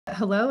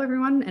Hello,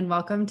 everyone, and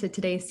welcome to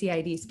today's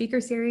CID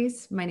Speaker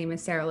Series. My name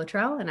is Sarah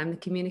Luttrell, and I'm the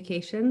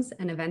Communications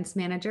and Events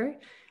Manager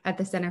at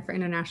the Center for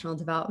International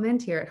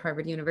Development here at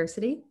Harvard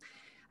University.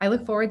 I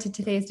look forward to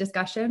today's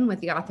discussion with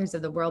the authors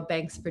of the World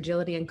Bank's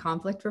Fragility and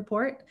Conflict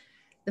report.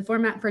 The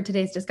format for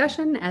today's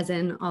discussion, as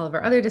in all of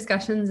our other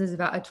discussions, is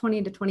about a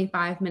 20 to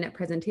 25-minute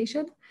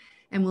presentation,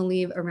 and we'll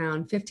leave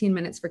around 15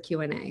 minutes for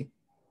Q&A.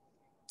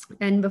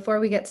 And before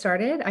we get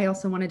started, I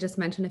also want to just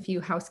mention a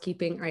few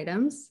housekeeping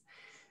items.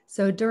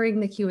 So during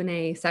the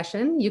Q&A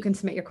session, you can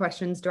submit your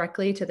questions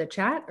directly to the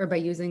chat or by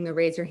using the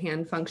raise your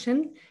hand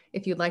function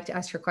if you'd like to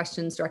ask your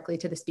questions directly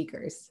to the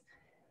speakers.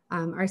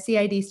 Our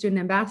CID student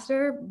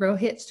ambassador,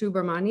 Rohit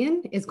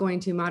Subramanian, is going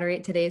to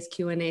moderate today's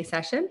Q&A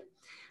session.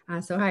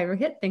 So hi,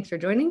 Rohit, thanks for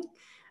joining.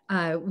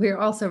 We're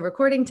also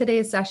recording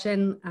today's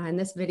session, and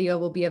this video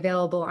will be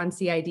available on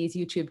CID's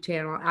YouTube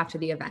channel after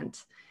the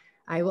event.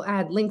 I will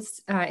add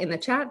links in the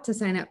chat to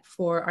sign up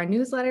for our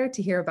newsletter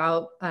to hear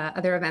about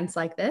other events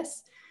like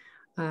this.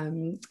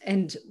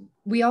 And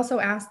we also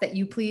ask that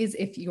you please,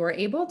 if you're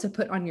able, to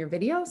put on your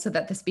video so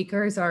that the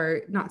speakers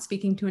are not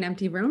speaking to an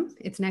empty room.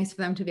 It's nice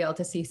for them to be able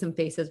to see some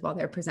faces while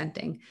they're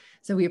presenting.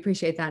 So we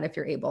appreciate that if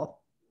you're able.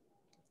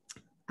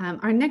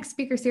 Our next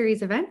Speaker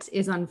Series event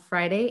is on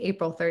Friday,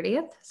 April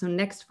 30th. So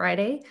next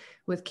Friday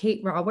with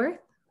Kate Raworth.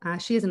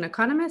 She is an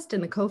economist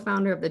and the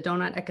co-founder of the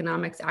Donut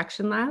Economics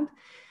Action Lab.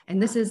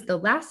 And this is the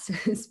last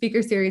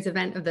Speaker Series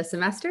event of the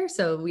semester.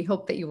 So we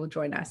hope that you will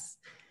join us.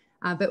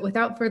 But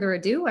without further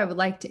ado, I would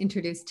like to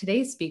introduce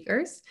today's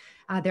speakers.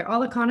 They're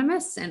all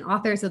economists and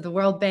authors of the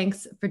World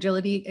Bank's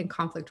Fragility and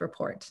Conflict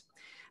report.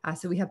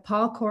 So we have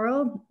Paul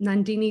Corral,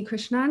 Nadini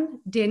Krishnan,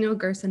 Daniel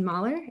Gerszon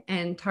Mahler,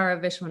 and Tara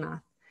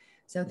Vishwanath.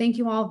 So thank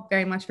you all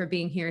very much for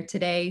being here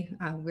today.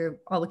 We're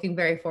all looking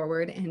very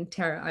forward, and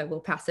Tara, I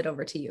will pass it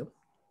over to you.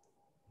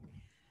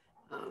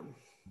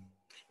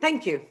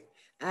 Thank you.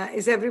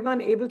 Is everyone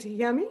able to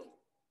hear me?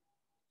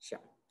 Sure.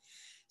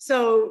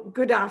 So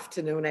good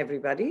afternoon,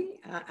 everybody,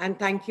 and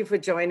thank you for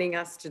joining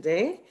us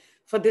today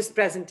for this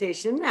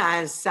presentation.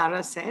 As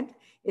Sarah said,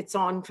 it's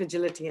on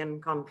fragility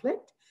and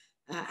conflict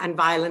and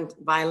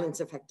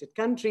violence-affected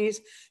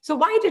countries. So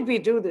why did we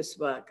do this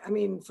work? I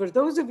mean, for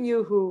those of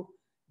you who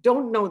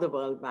don't know the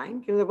World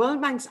Bank, the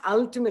World Bank's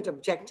ultimate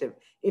objective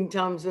in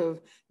terms of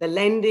the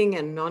lending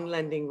and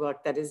non-lending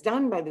work that is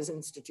done by this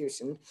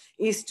institution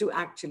is to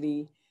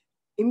actually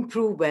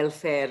improve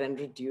welfare and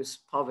reduce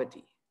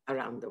poverty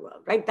around the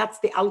world, right? That's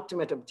the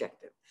ultimate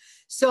objective.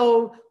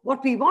 So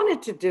what we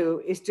wanted to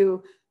do is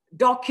to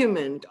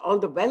document all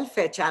the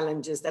welfare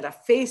challenges that are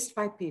faced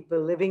by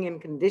people living in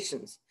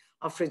conditions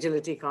of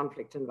fragility,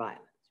 conflict, and violence.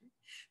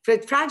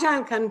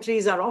 Fragile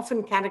countries are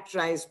often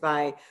characterized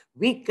by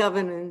weak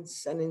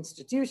governance and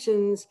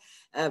institutions,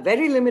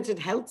 very limited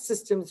health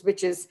systems,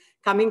 which is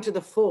coming to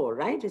the fore,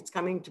 right? It's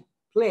coming to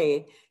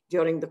play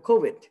during the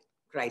COVID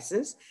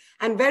crisis,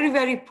 and very,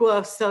 very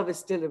poor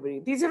service delivery.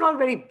 These are all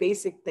very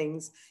basic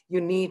things you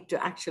need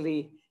to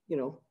actually,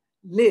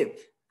 live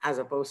as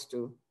opposed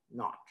to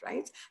not,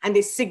 right? And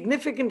they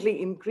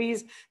significantly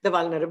increase the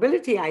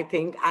vulnerability, I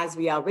think, as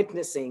we are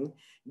witnessing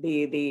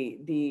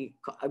the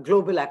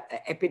global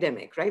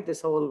epidemic, right?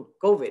 This whole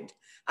COVID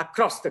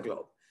across the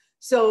globe.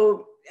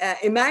 So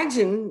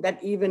imagine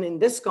that even in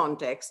this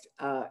context,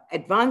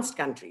 advanced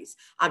countries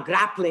are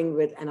grappling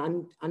with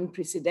an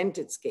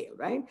unprecedented scale,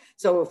 right?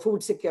 So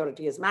food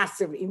security is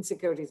massive,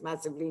 insecurity is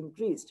massively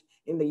increased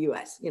in the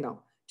US,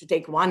 to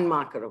take one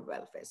marker of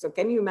welfare. So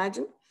can you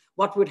imagine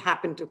what would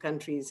happen to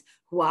countries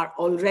who are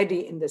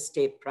already in this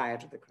state prior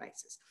to the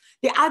crisis?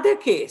 The other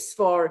case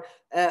for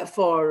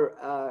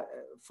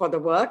the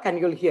work, and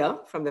you'll hear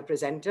from the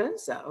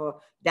presenters,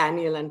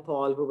 Daniel and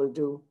Paul, who will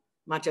do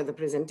much of the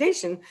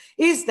presentation,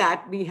 is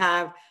that we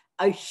have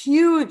a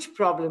huge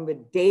problem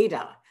with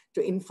data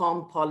to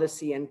inform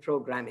policy and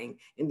programming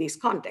in these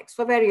contexts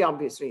for very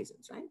obvious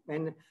reasons, right?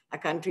 When a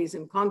country is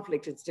in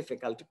conflict, it's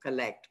difficult to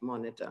collect,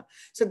 monitor.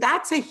 So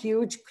that's a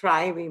huge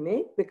cry we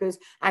make, because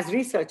as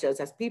researchers,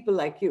 as people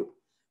like you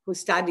who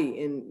study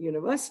in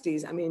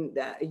universities, I mean,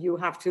 you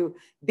have to,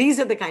 these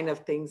are the kind of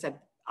things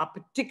that are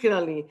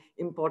particularly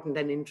important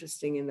and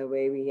interesting in the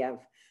way we have,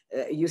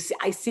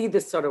 I see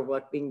this sort of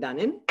work being done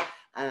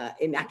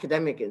in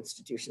academic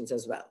institutions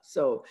as well.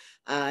 So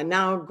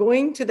now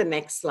going to the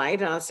next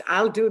slide,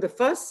 I'll do the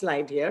first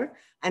slide here,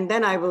 and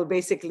then I will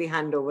basically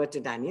hand over to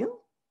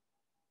Daniel.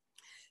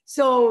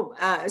 So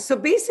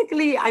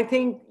basically, I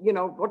think,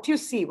 what do you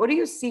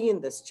see in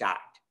this chart,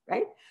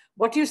 right?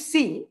 What you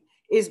see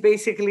is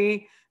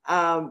basically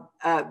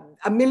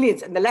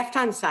millions. On the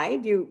left-hand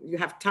side, you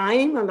have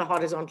time on the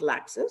horizontal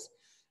axis,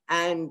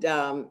 and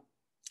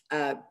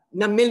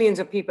millions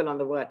of people on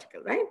the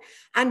vertical, right?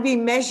 And we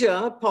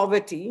measure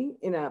poverty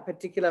in a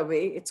particular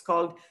way. It's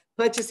called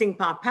purchasing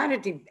power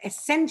parity.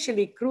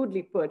 Essentially,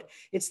 crudely put,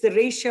 it's the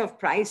ratio of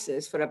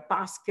prices for a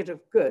basket of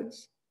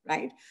goods,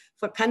 right,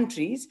 for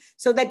countries,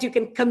 so that you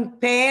can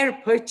compare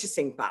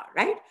purchasing power,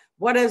 right?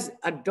 What does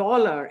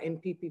 $1 in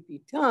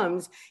PPP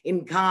terms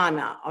in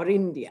Ghana or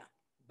India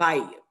buy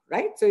you,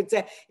 right? So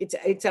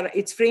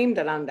it's framed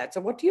around that.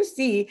 So what you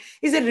see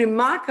is a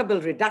remarkable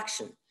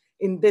reduction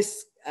in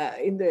this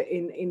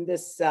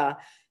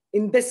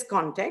in this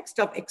context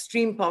of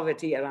extreme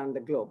poverty around the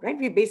globe, right?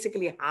 We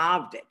basically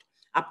halved it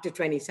up to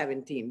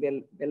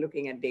 2017. We're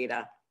looking at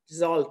data. This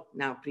is all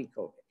now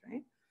pre-COVID,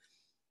 right?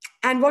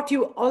 And what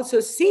you also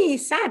see,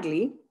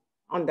 sadly,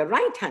 on the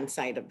right-hand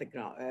side of the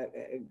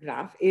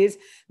graph is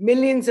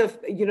millions of,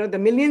 the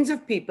millions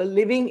of people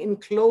living in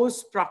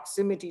close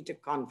proximity to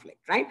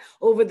conflict, right?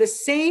 Over the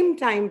same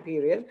time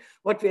period,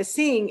 what we're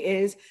seeing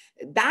is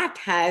that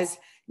has,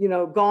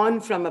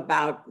 gone from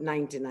about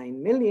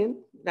 99 million,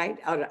 right,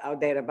 or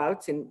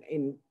thereabouts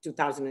in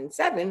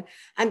 2007,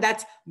 and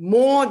that's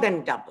more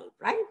than doubled,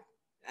 right?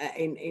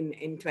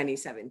 In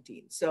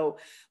 2017. So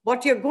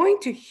what you're going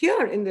to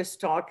hear in this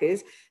talk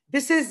is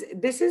this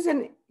is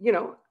an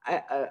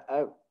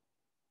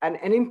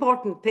an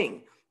important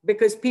thing,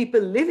 because people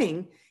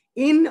living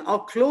in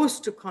or close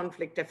to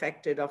conflict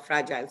affected or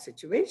fragile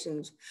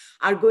situations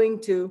are going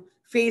to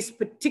face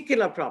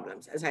particular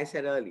problems, as I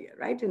said earlier,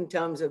 right, in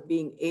terms of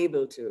being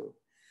able to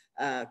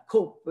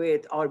cope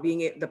with, or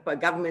the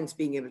governments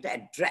being able to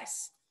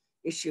address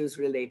issues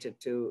related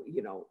to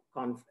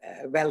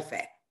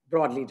welfare,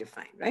 broadly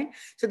defined, right?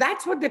 So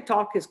that's what the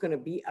talk is going to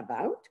be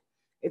about.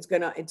 It's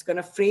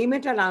gonna frame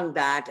it around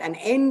that and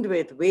end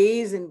with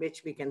ways in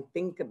which we can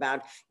think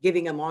about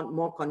giving a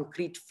more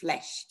concrete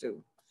flesh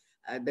to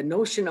the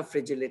notion of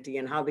fragility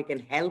and how we can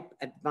help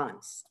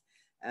advance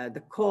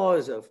the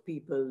cause of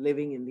people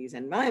living in these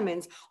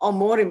environments, or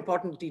more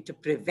importantly, to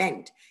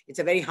prevent. It's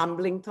a very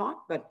humbling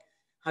thought, but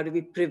how do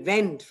we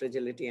prevent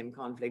fragility and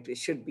conflict? It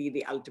should be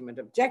the ultimate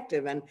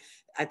objective. And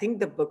I think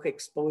the book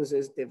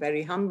exposes the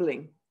very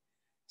humbling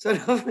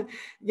sort of,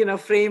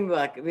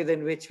 framework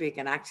within which we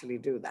can actually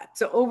do that.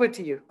 So over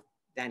to you,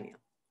 Daniel.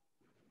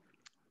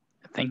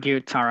 Thank you,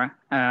 Tara.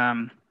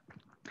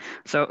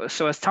 So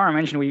as Tara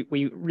mentioned,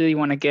 we really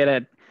want to get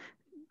at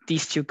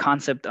these two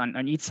concepts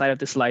on each side of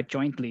the slide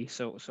jointly.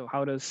 So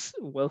how does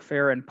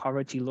welfare and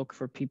poverty look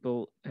for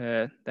people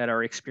that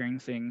are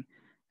experiencing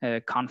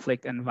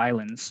conflict and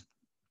violence?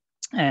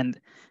 And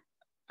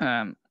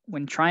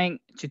when trying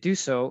to do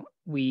so,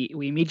 we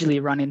immediately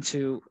run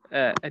into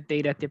a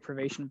data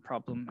deprivation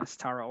problem, as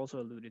Tara also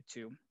alluded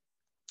to.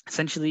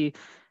 Essentially,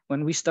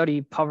 when we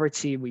study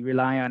poverty, we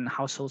rely on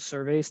household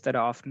surveys that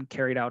are often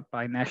carried out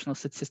by national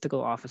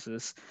statistical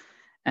offices.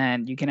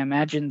 And you can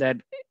imagine that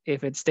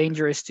if it's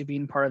dangerous to be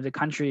in part of the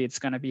country, it's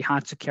going to be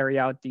hard to carry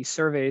out these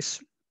surveys.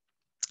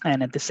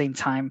 And at the same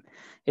time,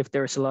 if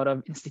there's a lot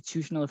of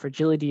institutional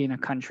fragility in a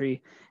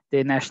country,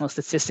 the National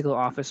Statistical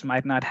Office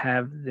might not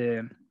have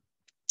the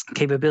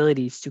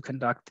capabilities to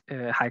conduct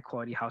high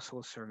quality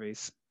household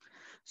surveys.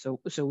 So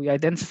we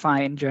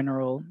identify in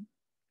general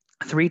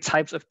 3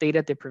 types of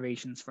data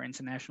deprivations for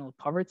international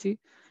poverty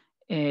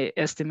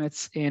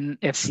estimates in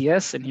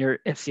FCS, and here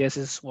FCS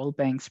is World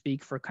Bank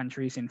speak for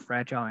countries in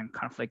fragile and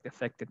conflict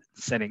affected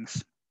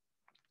settings.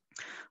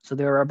 So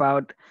there are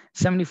about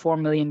 74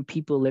 million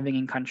people living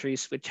in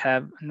countries which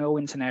have no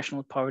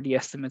international poverty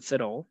estimates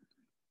at all.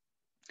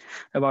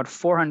 About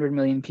 400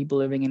 million people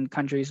living in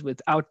countries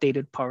with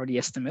outdated poverty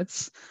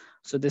estimates.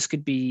 So this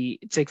could be,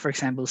 take for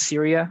example,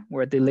 Syria,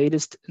 where the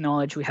latest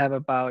knowledge we have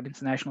about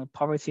international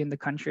poverty in the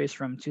country is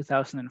from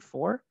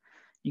 2004.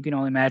 You can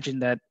all imagine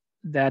that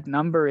that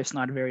number is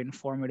not very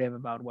informative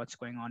about what's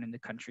going on in the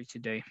country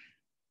today.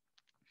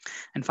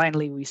 And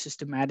finally, we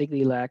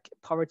systematically lack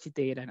poverty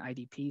data on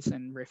IDPs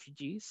and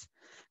refugees,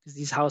 because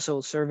these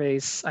household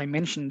surveys I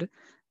mentioned,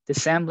 the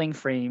sampling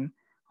frame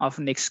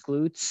often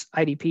excludes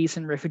IDPs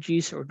and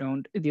refugees or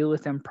don't deal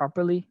with them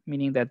properly,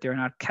 meaning that they're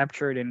not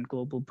captured in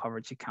global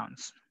poverty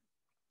counts.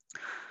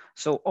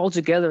 So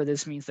altogether,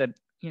 this means that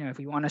if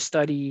we want to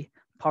study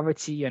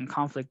poverty and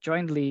conflict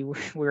jointly,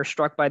 we're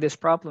struck by this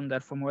problem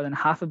that for more than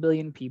 500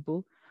 million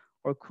people,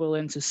 or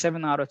equivalent to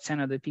 7 out of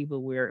 10 of the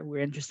people we're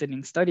interested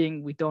in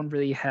studying, we don't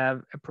really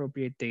have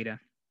appropriate data.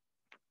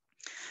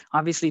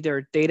 Obviously, there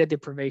are data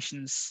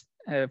deprivations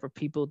for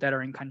people that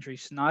are in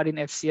countries not in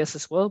FCS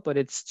as well, but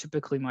it's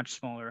typically much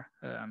smaller,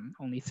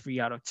 only 3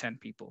 out of 10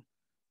 people.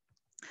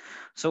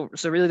 So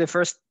really the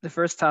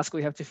first task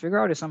we have to figure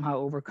out is somehow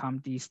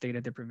overcome these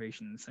data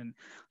deprivations, and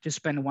just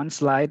spend one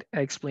slide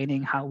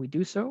explaining how we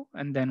do so,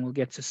 and then we'll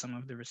get to some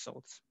of the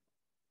results.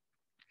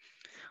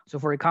 So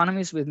for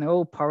economies with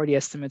no poverty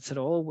estimates at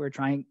all, we're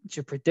trying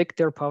to predict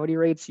their poverty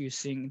rates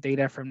using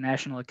data from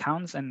national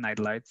accounts and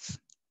nightlights.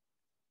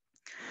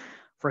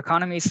 For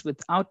economies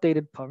with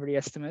outdated poverty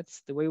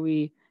estimates, the way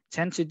we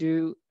tend to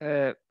do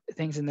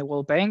things in the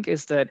World Bank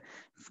is that,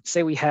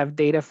 say we have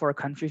data for a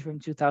country from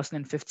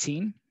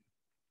 2015,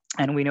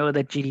 and we know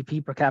that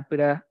GDP per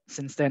capita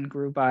since then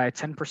grew by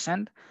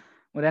 10%.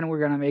 Well, then we're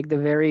going to make the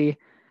very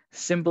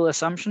simple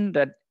assumption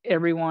that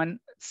everyone's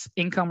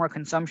income or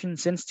consumption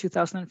since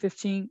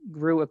 2015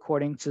 grew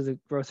according to the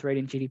growth rate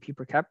in GDP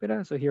per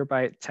capita, so here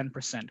by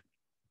 10%. And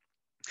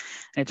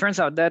it turns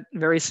out that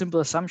very simple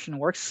assumption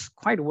works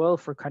quite well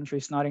for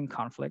countries not in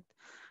conflict.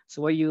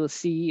 So what you'll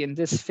see in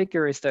this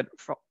figure is that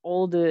for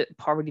all the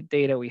poverty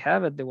data we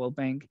have at the World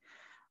Bank,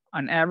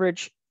 on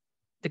average,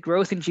 the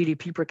growth in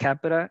GDP per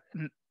capita,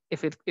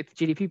 if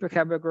GDP per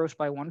capita grows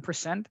by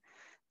 1%,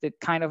 the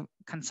kind of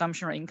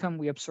consumption or income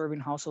we observe in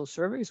household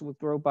surveys would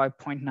grow by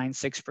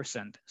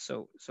 0.96%.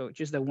 So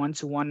just the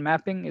one-to-one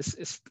mapping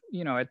is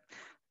a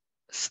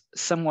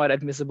somewhat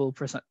admissible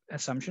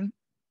assumption.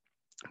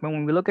 But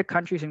when we look at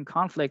countries in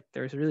conflict,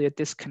 there's really a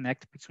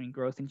disconnect between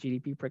growth in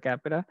GDP per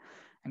capita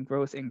and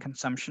growth in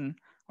consumption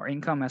or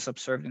income as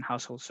observed in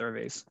household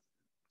surveys.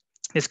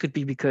 This could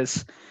be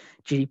because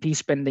GDP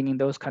spending in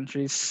those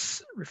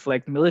countries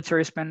reflect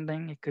military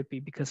spending. It could be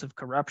because of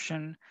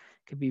corruption.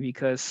 It could be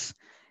because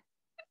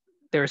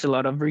there's a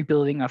lot of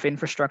rebuilding of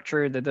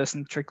infrastructure that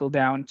doesn't trickle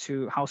down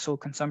to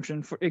household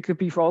consumption. It could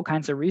be for all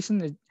kinds of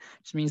reasons. It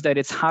just means that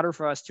it's harder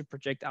for us to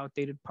project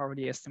outdated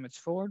poverty estimates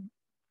forward.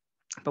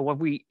 But what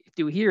we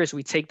do here is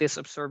we take this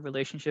observed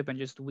relationship and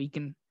just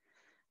weaken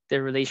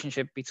the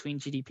relationship between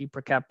GDP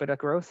per capita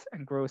growth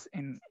and growth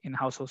in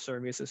household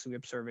surveys as we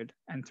observe it.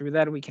 And through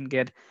that, we can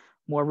get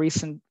more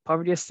recent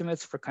poverty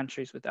estimates for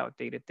countries with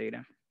outdated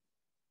data.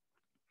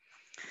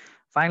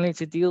 Finally,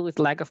 to deal with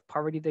lack of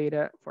poverty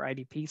data for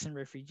IDPs and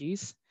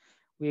refugees,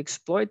 we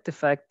exploit the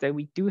fact that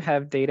we do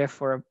have data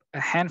for a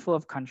handful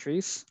of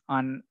countries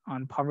on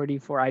poverty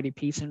for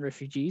IDPs and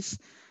refugees.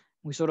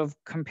 We sort of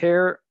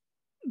compare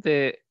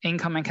the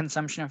income and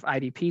consumption of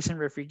IDPs and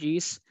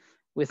refugees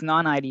with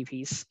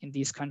non-IDPs in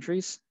these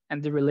countries,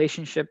 and the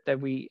relationship that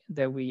we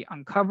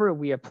uncover,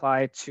 we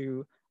apply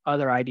to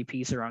other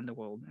IDPs around the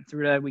world. And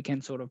through that, we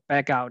can sort of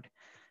back out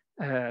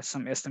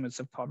some estimates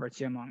of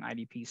poverty among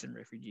IDPs and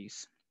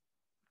refugees.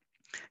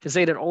 To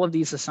say that all of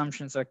these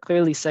assumptions are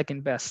clearly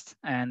second best,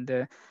 and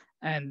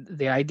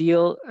the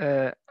ideal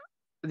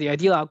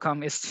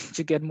outcome is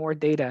to get more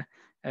data,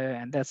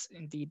 and that's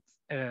indeed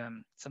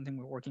something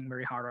we're working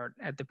very hard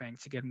on at the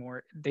bank, to get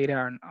more data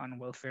on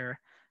welfare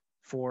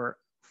for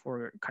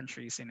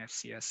countries in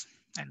FCS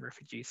and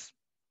refugees.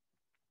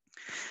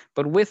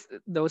 But with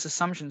those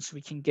assumptions,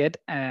 we can get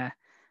a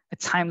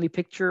timely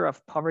picture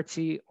of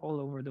poverty all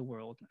over the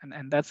world,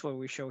 and that's what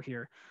we show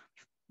here.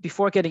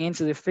 Before getting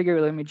into the figure,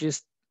 let me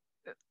just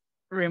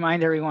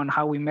remind everyone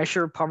how we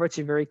measure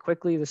poverty very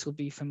quickly. This will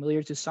be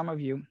familiar to some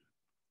of you,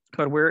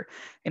 but we're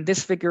in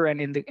this figure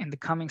and in the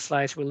coming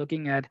slides, we're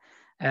looking at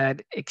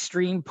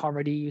extreme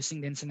poverty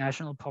using the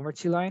International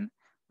Poverty Line,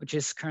 which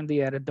is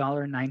currently at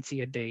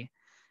 $1.90 a day,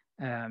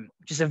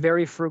 which is a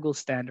very frugal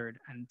standard.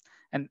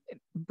 And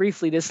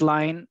briefly, this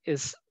line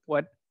is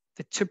what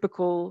the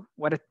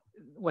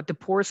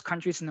poorest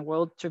countries in the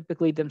world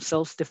typically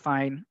themselves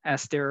define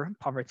as their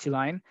poverty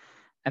line,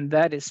 and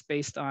that is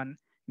based on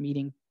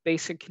meeting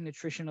basic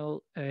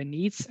nutritional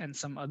needs and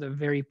some other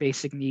very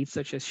basic needs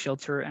such as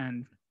shelter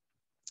and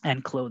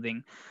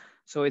clothing.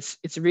 So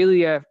it's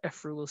really a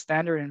frugal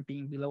standard, and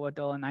being below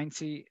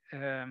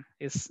 $1.90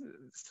 is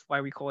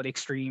why we call it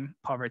extreme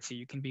poverty.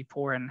 You can be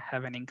poor and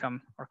have an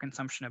income or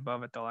consumption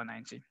above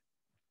 $1.90.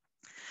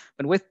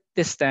 But with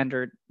this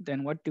standard,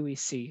 then what do we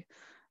see?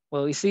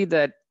 Well, we see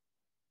that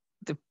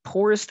the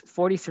poorest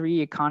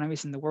 43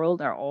 economies in the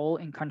world are all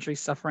in countries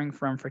suffering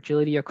from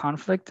fragility or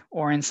conflict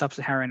or in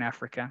Sub-Saharan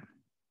Africa.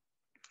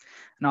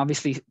 And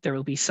obviously, there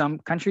will be some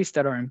countries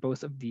that are in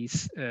both of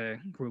these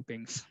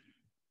groupings.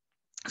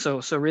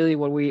 So really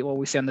what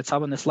we see on the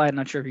top of the slide, I'm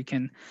not sure if you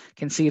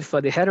can see it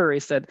for the header,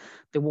 is that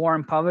the war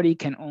on poverty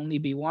can only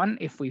be won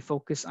if we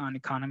focus on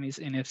economies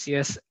in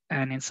FCS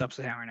and in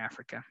Sub-Saharan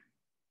Africa.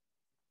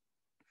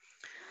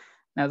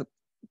 Now, the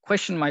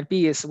question might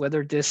be is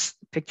whether this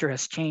picture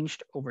has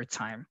changed over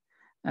time.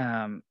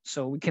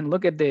 So we can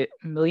look at the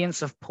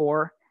millions of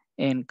poor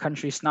in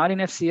countries not in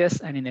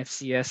FCS and in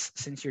FCS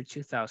since year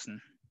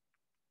 2000.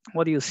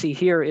 What you'll see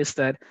here is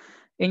that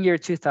in year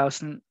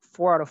 2000,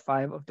 4 out of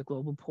 5 of the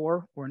global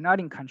poor were not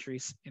in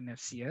countries in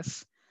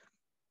FCS.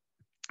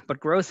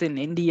 But growth in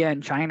India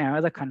and China and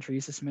other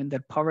countries has meant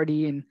that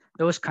poverty in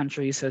those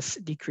countries has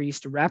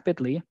decreased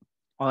rapidly,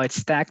 while it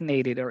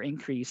stagnated or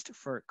increased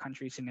for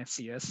countries in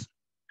FCS.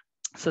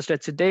 Such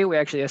that today we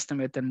actually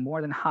estimate that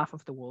more than half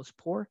of the world's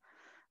poor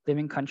live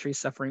in countries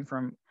suffering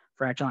from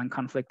fragile and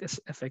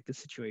conflict-affected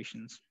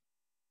situations.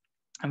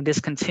 And this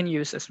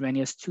continues as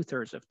many as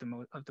 2/3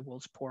 of the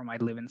world's poor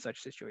might live in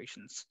such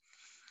situations.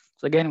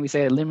 So again, we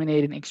say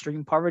eliminating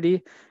extreme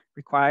poverty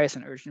requires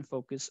an urgent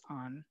focus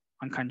on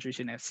countries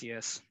in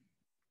FCS.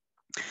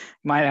 You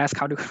might ask,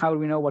 how do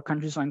we know what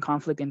countries are in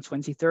conflict in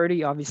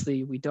 2030?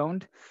 Obviously, we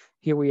don't.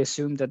 Here we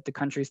assume that the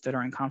countries that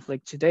are in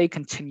conflict today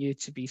continue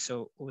to be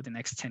so over the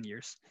next 10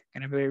 years.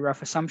 And a very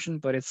rough assumption,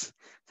 but it's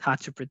hard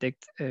to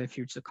predict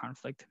future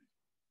conflict.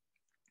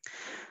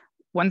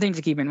 One thing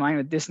to keep in mind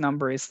with this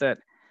number is that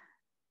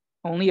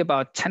only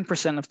about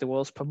 10% of the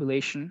world's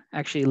population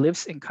actually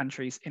lives in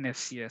countries in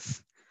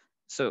FCS.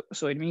 So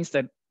it means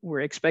that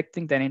we're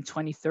expecting that in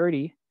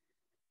 2030,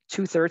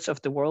 2/3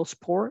 of the world's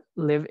poor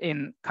live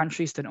in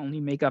countries that only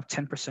make up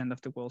 10%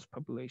 of the world's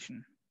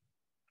population.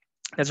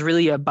 That's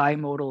really a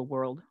bimodal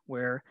world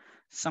where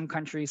some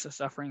countries are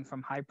suffering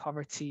from high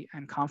poverty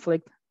and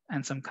conflict,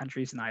 and some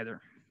countries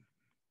neither.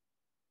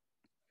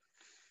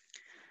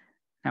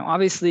 Now,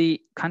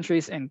 obviously,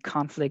 countries in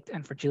conflict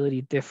and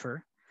fragility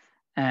differ.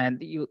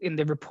 And in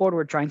the report,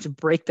 we're trying to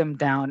break them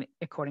down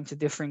according to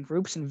different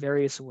groups in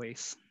various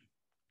ways.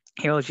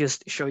 Here, I'll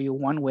just show you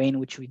one way in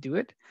which we do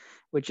it,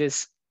 which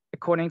is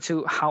according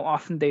to how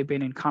often they've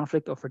been in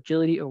conflict or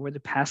fragility over the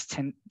past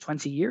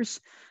 20 years,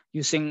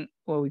 using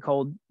what we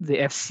call the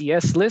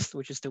FCS list,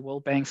 which is the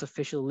World Bank's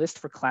official list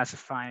for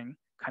classifying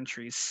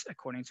countries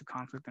according to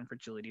conflict and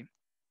fragility.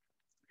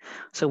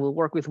 So we'll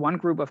work with one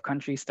group of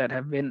countries that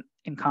have been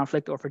in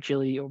conflict or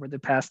fragility over the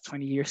past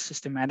 20 years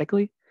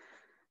systematically,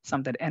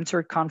 some that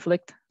entered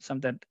conflict, some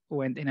that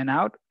went in and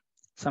out,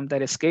 some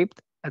that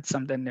escaped, and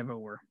some that never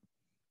were.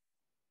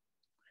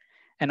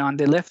 And on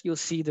the left, you'll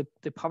see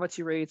the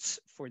poverty rates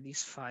for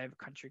these 5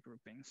 country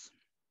groupings.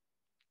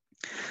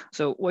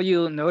 So what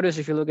you'll notice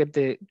if you look at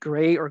the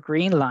gray or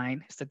green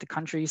line is that the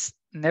countries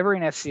never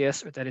in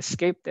FCS or that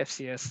escaped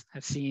FCS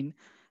have seen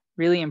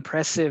really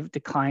impressive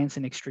declines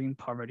in extreme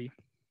poverty.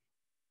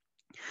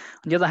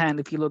 On the other hand,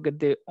 if you look at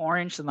the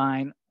orange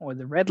line or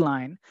the red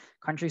line,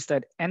 countries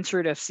that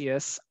entered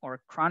FCS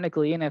or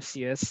chronically in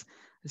FCS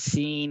have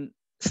seen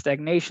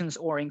stagnations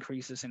or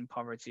increases in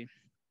poverty,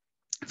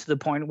 to the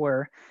point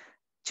where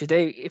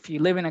today, if you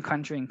live in a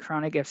country in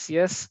chronic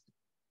FCS,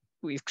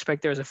 we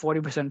expect there's a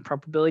 40%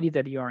 probability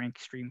that you are in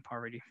extreme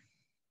poverty.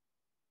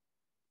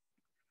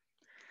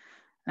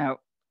 Now,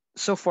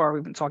 so far,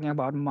 we've been talking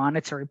about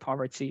monetary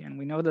poverty, and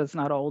we know that's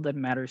not all that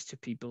matters to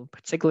people,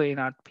 particularly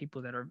not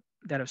people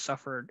that have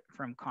suffered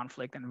from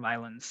conflict and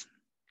violence.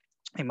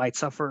 They might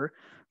suffer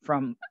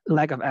from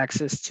lack of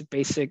access to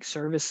basic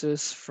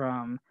services,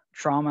 from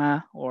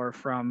trauma, or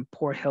from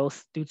poor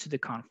health due to the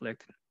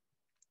conflict.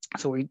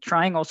 So we're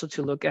trying also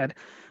to look at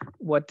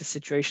what the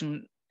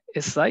situation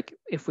is like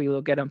if we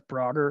look at a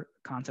broader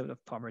concept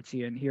of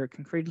poverty. And here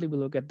concretely, we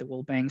look at the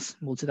World Bank's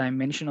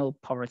multidimensional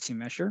poverty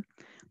measure,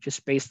 which is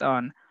based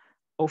on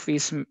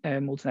OFI's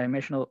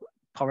multidimensional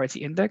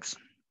poverty index.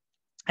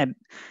 And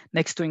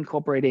next to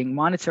incorporating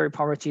monetary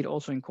poverty, it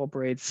also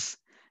incorporates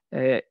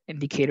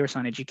indicators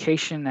on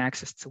education,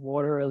 access to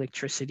water,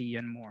 electricity,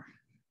 and more.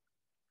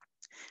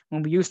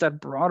 When we use that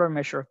broader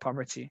measure of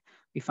poverty,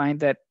 we find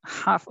that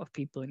half of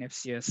people in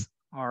FCS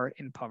are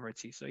in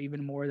poverty, so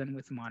even more than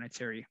with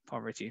monetary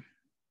poverty,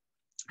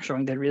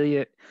 showing that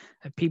really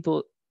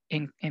people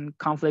in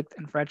conflict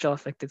and fragile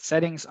affected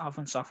settings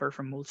often suffer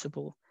from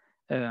multiple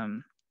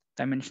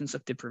dimensions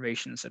of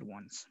deprivations at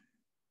once.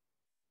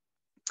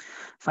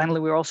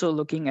 Finally, we're also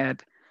looking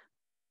at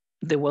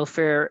the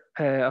welfare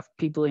of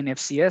people in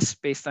FCS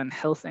based on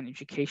health and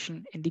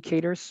education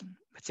indicators,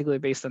 particularly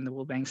based on the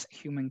World Bank's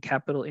Human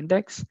Capital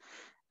Index.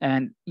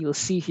 And you'll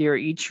see here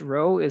each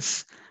row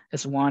is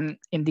one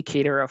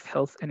indicator of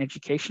health and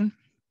education.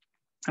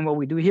 And what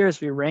we do here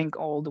is we rank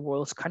all the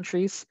world's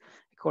countries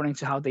according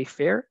to how they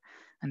fare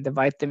and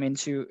divide them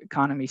into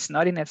economies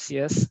not in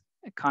FCS,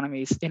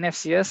 economies in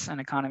FCS,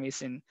 and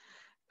economies in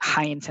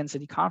high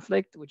intensity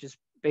conflict, which is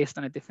based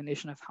on a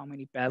definition of how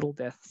many battle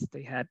deaths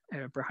they had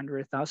per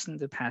 100,000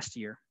 the past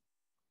year.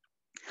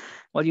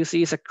 What you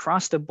see is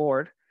across the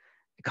board,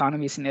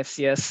 economies in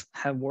FCS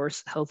have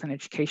worse health and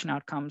education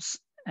outcomes,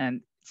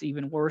 and it's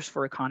even worse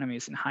for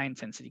economies in high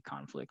intensity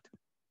conflict.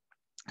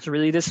 So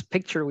really this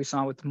picture we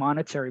saw with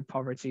monetary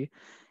poverty,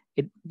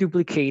 it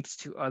duplicates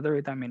to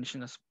other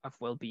dimensions of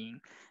well-being.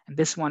 And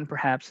this one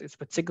perhaps is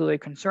particularly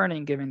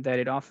concerning given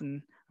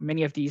that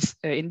many of these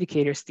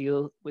indicators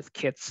deal with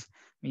kids,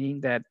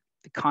 meaning that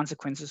the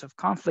consequences of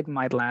conflict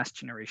might last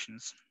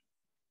generations.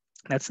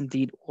 That's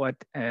indeed what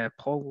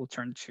Paul will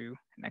turn to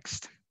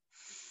next.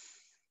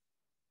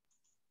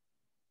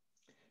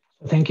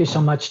 Thank you so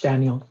much,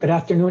 Daniel. Good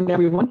afternoon,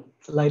 everyone.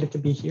 Delighted to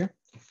be here.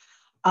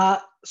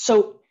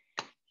 So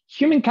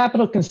human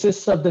capital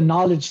consists of the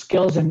knowledge,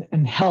 skills,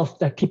 and health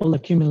that people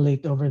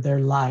accumulate over their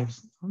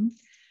lives.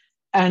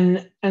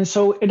 And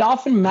so it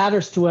often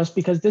matters to us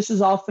because this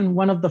is often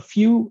one of the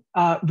few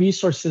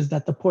resources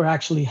that the poor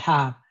actually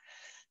have.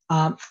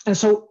 And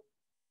so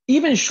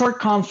even short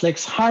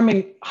conflicts harm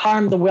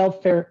the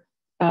welfare,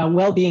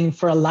 well-being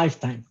for a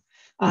lifetime.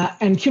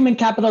 And human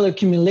capital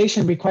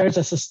accumulation requires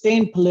a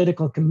sustained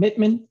political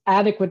commitment,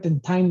 adequate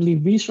and timely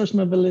resource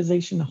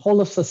mobilization, a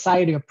whole of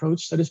society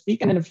approach, so to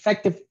speak, and an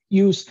effective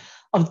use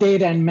of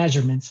data and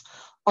measurements.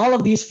 All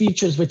of these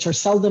features, which are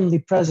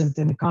seldomly present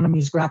in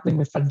economies grappling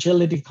with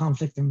fragility,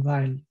 conflict, and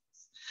violence.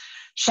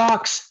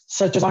 Shocks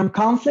such as armed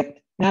conflict,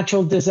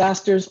 natural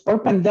disasters, or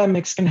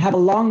pandemics can have a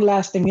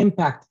long-lasting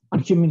impact on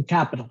human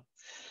capital.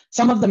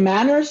 Some of the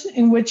manners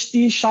in which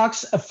these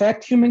shocks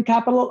affect human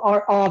capital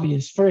are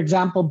obvious. For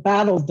example,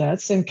 battle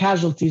deaths and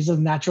casualties of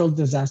natural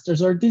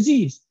disasters or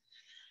disease.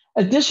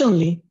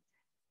 Additionally,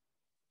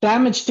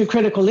 damage to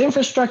critical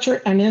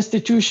infrastructure and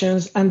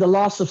institutions and the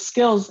loss of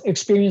skills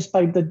experienced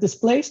by the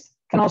displaced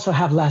can also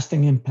have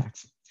lasting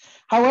impacts.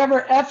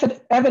 However,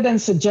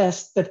 evidence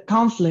suggests that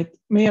conflict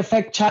may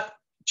affect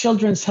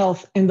children's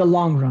health in the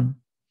long run.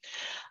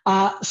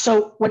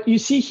 So what you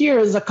see here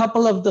is a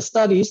couple of the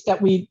studies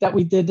that we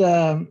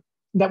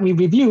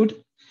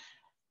reviewed,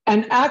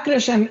 and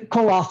Akrish and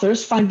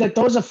co-authors find that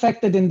those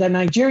affected in the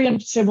Nigerian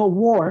Civil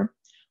War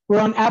were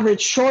on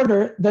average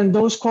shorter than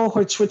those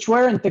cohorts which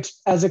weren't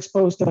as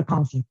exposed to the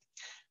conflict.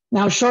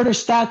 Now, shorter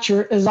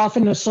stature is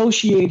often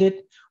associated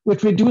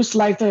with reduced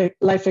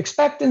life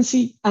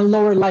expectancy and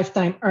lower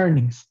lifetime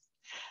earnings.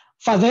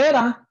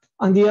 Fadera,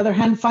 on the other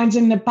hand, finds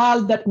in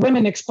Nepal that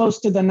women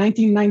exposed to the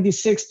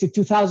 1996 to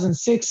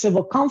 2006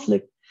 civil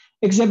conflict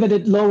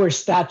exhibited lower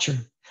stature.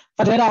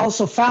 Fadera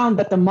also found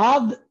that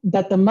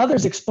the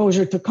mother's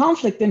exposure to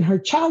conflict in her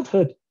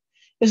childhood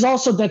is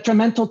also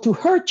detrimental to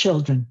her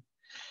children.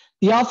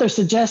 The author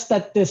suggests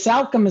that this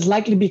outcome is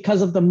likely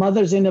because of the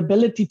mother's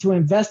inability to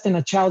invest in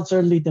a child's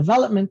early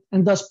development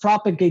and thus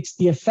propagates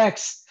the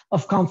effects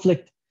of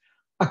conflict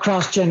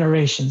across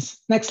generations.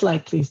 Next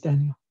slide, please,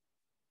 Daniel.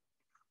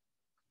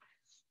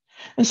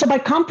 And so by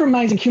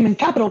compromising human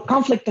capital,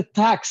 conflict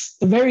attacks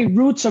the very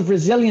roots of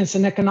resilience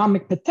and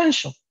economic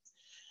potential.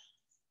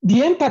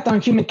 The impact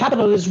on human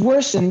capital is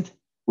worsened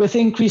with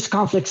increased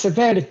conflict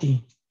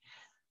severity.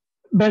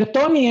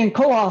 Bertoni and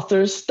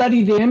co-authors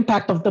study the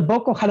impact of the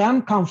Boko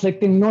Haram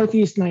conflict in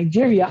northeast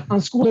Nigeria on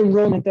school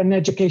enrollment and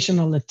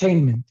educational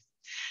attainment.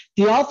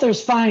 The authors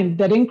find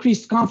that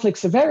increased conflict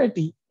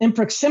severity in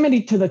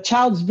proximity to the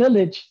child's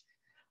village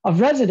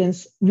of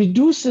residence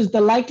reduces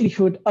the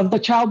likelihood of the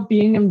child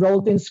being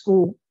enrolled in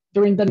school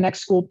during the next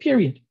school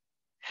period.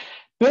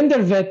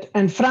 Bindervet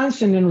and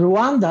Franzen in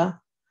Rwanda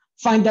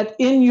find that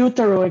in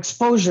utero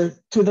exposure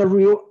to the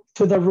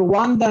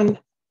Rwandan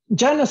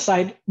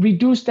genocide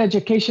reduced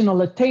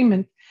educational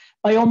attainment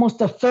by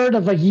almost a third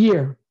of a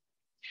year.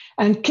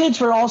 And kids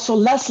were also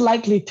less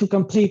likely to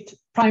complete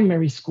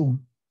primary school.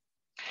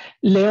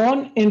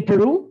 Leon in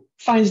Peru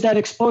finds that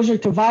exposure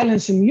to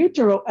violence in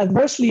utero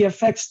adversely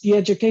affects the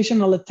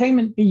educational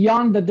attainment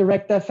beyond the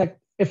direct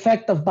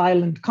effect of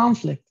violent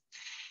conflict,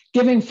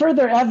 giving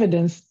further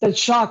evidence that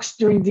shocks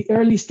during the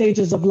early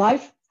stages of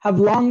life have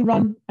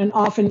long-run and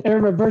often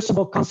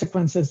irreversible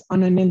consequences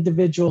on an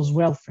individual's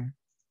welfare.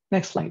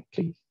 Next slide,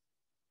 please.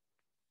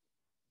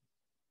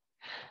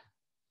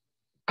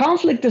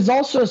 Conflict is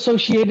also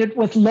associated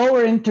with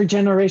lower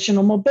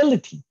intergenerational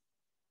mobility.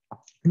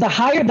 The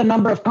higher the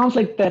number of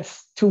conflict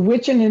deaths to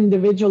which an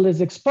individual is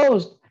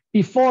exposed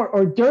before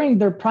or during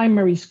their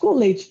primary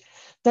school age,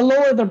 the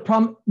lower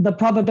the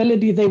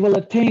probability they will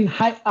attain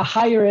a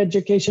higher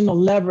educational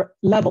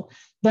level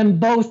than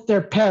both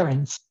their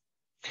parents.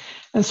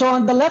 And so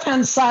on the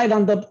left-hand side,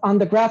 on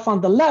the graph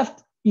on the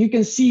left, you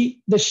can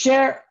see the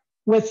share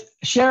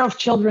of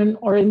children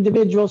or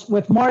individuals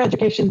with more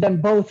education than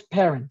both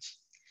parents.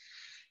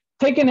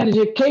 Taking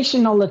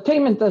educational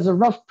attainment as a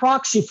rough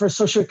proxy for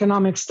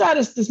socioeconomic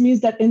status, this means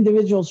that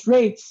individuals'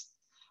 rates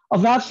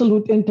of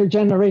absolute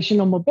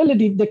intergenerational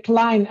mobility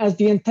decline as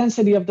the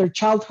intensity of their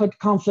childhood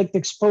conflict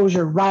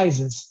exposure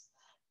rises.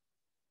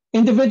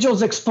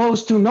 Individuals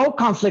exposed to no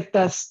conflict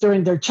deaths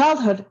during their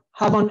childhood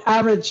have on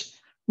average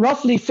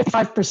roughly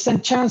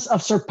 55% chance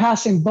of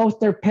surpassing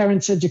both their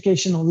parents'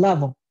 educational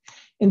level.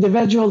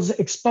 Individuals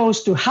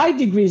exposed to high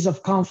degrees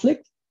of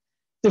conflict,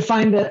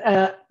 defined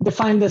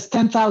as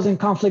 10,000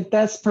 conflict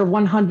deaths per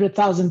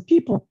 100,000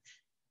 people,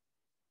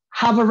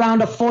 have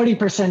around a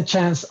 40%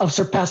 chance of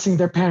surpassing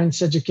their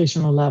parents'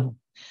 educational level.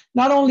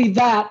 Not only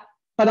that,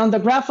 but on the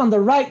graph on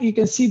the right, you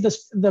can see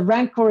the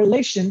rank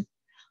correlation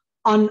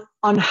on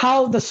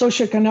how the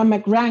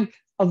socioeconomic rank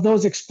of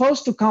those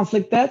exposed to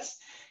conflict deaths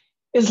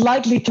is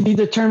likely to be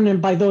determined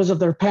by those of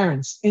their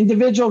parents.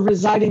 Individuals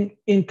residing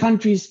in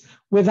countries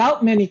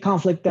without many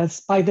conflict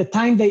deaths, by the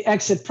time they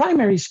exit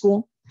primary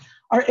school,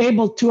 are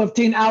able to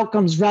obtain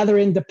outcomes rather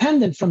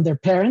independent from their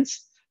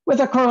parents,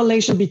 with a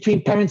correlation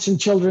between parents and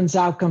children's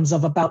outcomes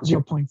of about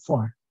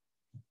 0.4.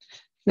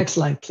 Next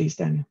slide, please,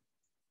 Daniel.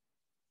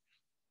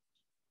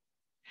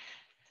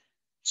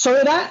 So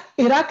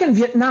Iraq and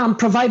Vietnam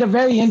provide a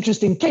very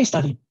interesting case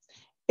study.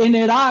 In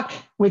Iraq,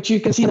 which you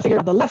can see in the figure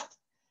on the left,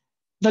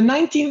 the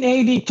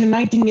 1980 to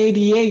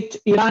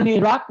 1988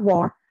 Iran-Iraq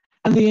War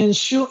and the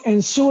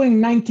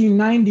ensuing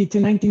 1990 to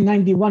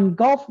 1991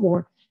 Gulf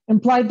War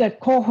implied that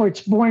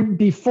cohorts born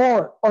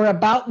before or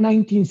about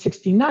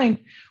 1969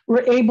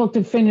 were able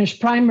to finish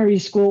primary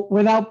school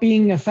without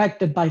being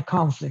affected by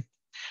conflict,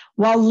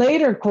 while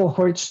later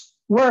cohorts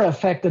were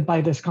affected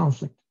by this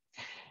conflict.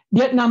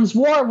 Vietnam's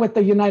war with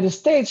the United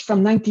States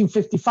from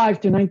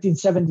 1955 to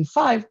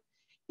 1975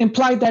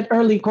 implied that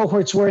early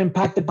cohorts were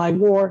impacted by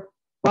war,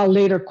 while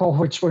later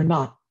cohorts were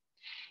not.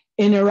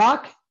 In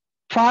Iraq,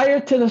 prior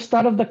to the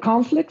start of the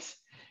conflicts,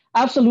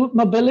 absolute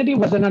mobility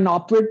was in an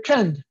upward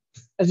trend.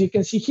 As you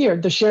can see here,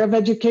 the share of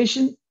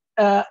education,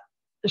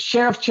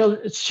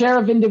 share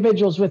of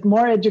individuals with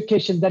more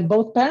education than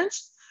both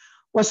parents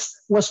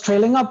was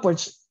trailing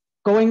upwards,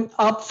 going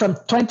up from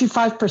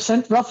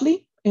 25%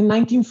 roughly in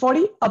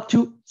 1940 up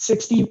to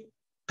 60%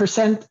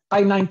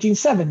 by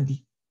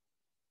 1970.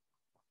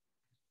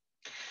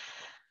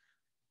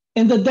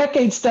 In the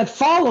decades that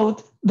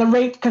followed, the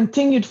rate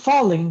continued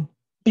falling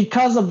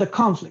because of the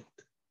conflict,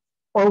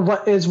 or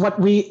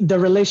the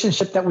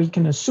relationship that we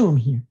can assume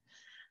here.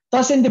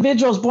 Thus,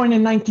 individuals born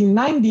in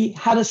 1990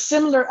 had a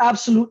similar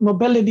absolute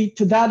mobility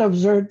to that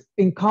observed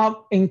in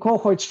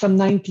cohorts from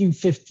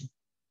 1950.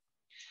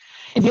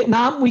 In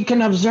Vietnam, we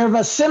can observe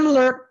a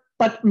similar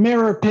but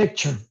mirror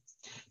picture.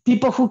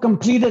 People who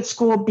completed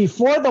school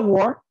before the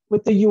war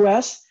with the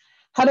US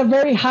had a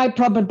very high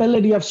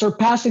probability of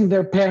surpassing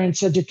their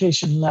parents'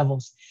 education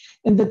levels.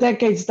 In the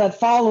decades that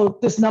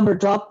followed, this number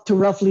dropped to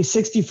roughly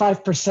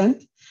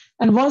 65%.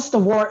 And once the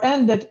war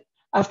ended,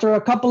 after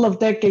a couple of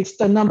decades,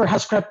 the number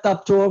has crept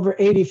up to over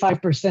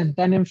 85%.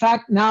 And in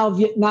fact, now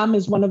Vietnam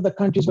is one of the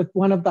countries with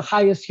one of the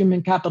highest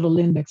human capital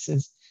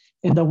indexes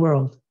in the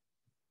world.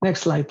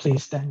 Next slide,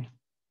 please, Daniel.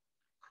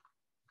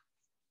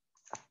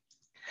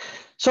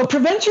 So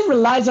prevention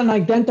relies on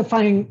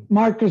identifying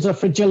markers of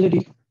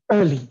fragility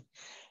early.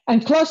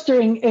 And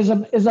clustering is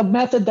a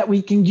method that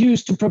we can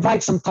use to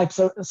provide some types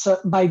of,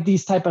 by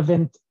these type of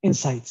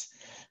insights.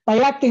 By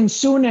acting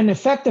soon and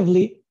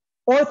effectively,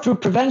 or through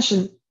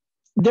prevention,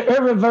 the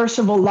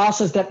irreversible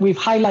losses that we've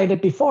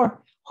highlighted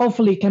before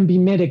hopefully can be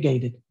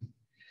mitigated.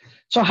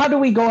 So how do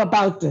we go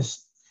about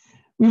this?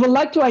 We would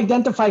like to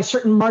identify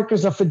certain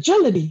markers of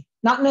fragility,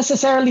 not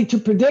necessarily to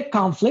predict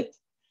conflict,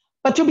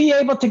 but to be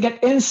able to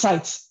get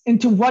insights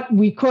into what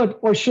we could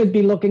or should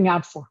be looking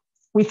out for.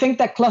 We think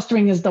that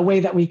clustering is the way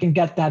that we can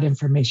get that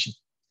information.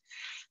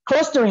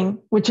 Clustering,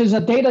 which is a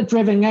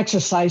data-driven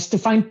exercise to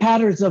find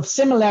patterns of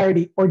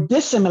similarity or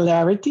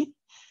dissimilarity,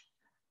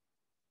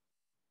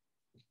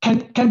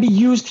 can be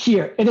used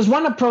here. It is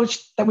one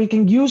approach that we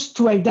can use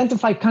to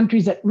identify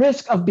countries at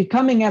risk of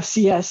becoming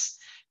FCS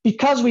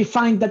because we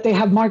find that they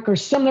have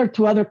markers similar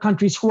to other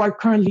countries who are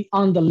currently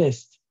on the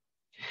list.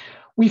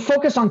 We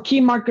focus on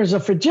key markers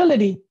of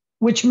fragility,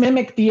 which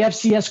mimic the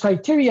FCS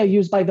criteria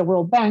used by the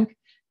World Bank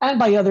and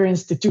by other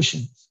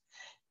institutions.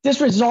 This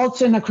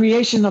results in a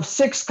creation of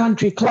 6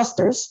 country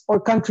clusters or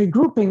country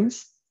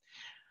groupings.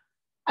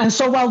 And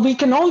so while we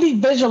can only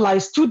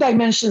visualize 2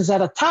 dimensions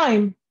at a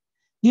time,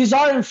 these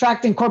are in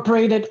fact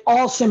incorporated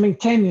all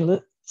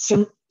simultaneously,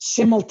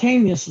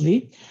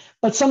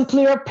 but some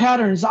clear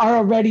patterns are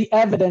already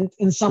evident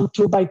in some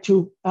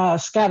 2x2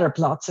 scatter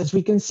plots, as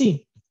we can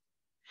see.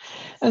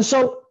 And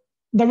so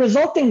the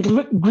resulting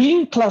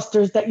green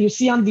clusters that you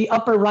see on the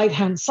upper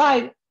right-hand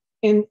side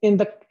in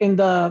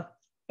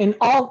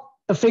all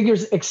the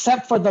figures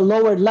except for the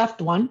lower left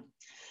one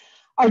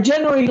are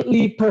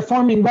generally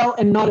performing well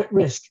and not at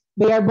risk.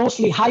 They are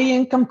mostly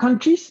high-income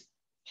countries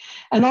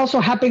and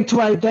also happen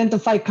to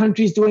identify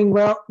countries doing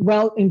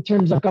well in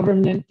terms of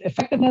government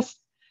effectiveness,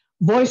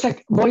 voice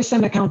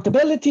and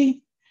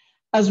accountability,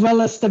 as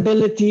well as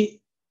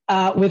stability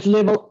with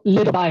little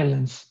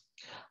violence.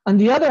 On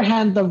the other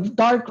hand, the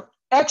dark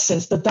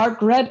X's, the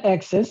dark red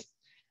X's,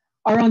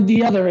 are on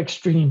the other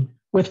extreme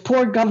with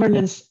poor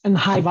governance and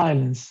high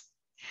violence.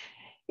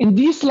 In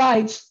these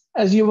slides,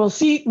 as you will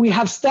see, we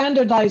have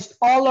standardized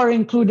all our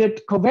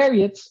included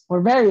covariates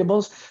or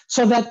variables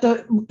so that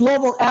the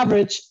global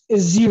average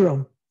is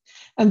 0.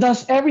 And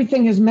thus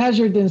everything is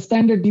measured in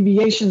standard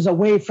deviations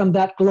away from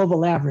that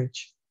global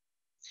average.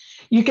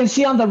 You can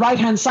see on the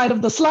right-hand side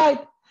of the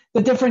slide,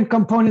 the different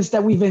components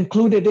that we've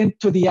included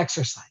into the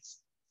exercise.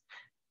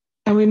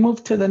 Can we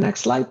move to the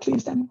next slide,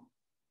 please, Daniel?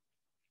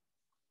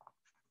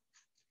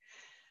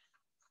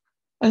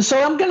 And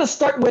so I'm going to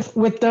start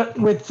with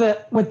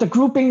the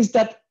groupings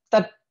that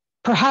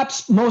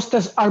perhaps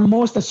are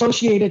most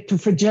associated to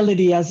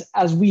fragility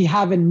as we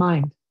have in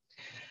mind.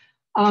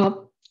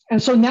 And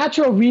so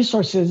natural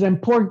resources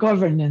and poor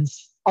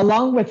governance,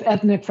 along with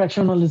ethnic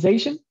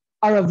fractionalization,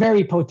 are a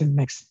very potent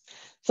mix.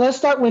 So let's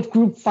start with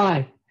group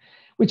 5,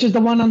 which is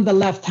the one on the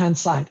left-hand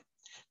side.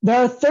 There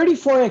are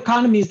 34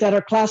 economies that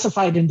are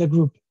classified in the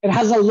group. It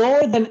has a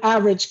lower than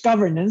average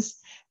governance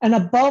and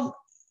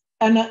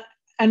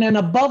an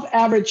above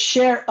average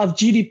share of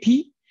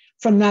GDP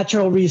from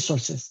natural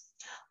resources,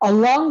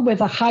 along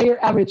with a higher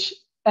average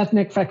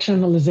ethnic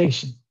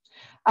fractionalization.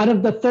 Out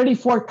of the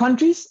 34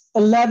 countries,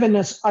 11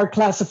 are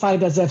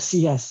classified as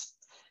FCS.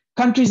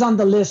 Countries on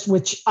the list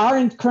which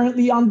aren't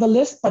currently on the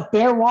list but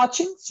bear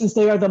watching, since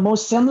they are the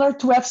most similar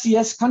to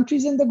FCS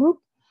countries in the group,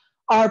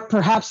 are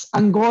perhaps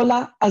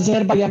Angola,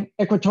 Azerbaijan,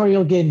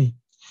 Equatorial Guinea.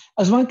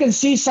 As one can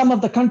see, some of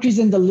the countries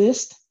in the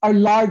list are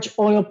large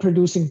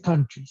oil-producing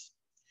countries.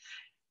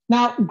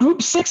 Now,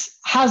 Group 6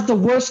 has the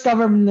worst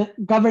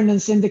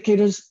governance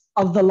indicators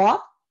of the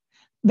lot.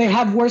 They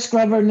have worse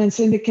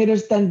governance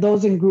indicators than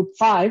those in Group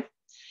 5,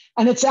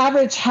 and its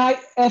average high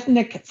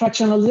ethnic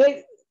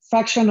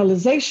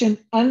fractionalization,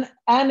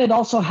 and it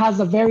also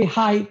has a very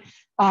high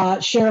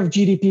share of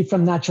GDP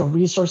from natural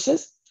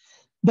resources.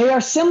 They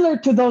are similar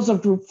to those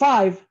of Group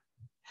 5.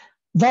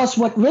 Thus,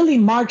 what really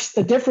marks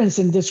the difference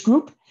in this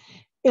group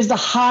is the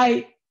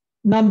high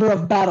number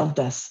of battle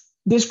deaths.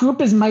 This group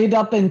is made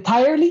up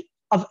entirely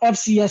of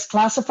FCS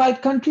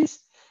classified countries.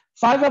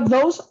 5 of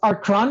those are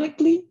chronic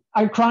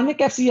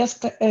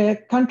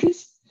FCS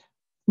countries,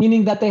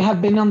 meaning that they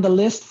have been on the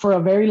list for a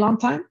very long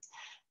time.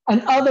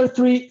 And other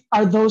 3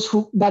 are those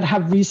that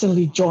have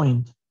recently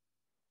joined.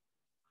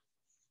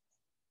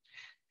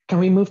 Can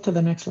we move to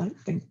the next slide?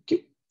 Thank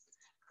you.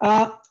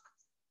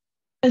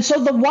 And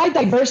so the wide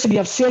diversity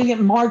of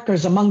salient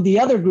markers among the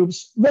other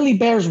groups really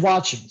bears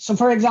watching. So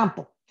for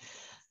example,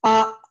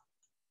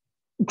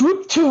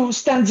 Group 2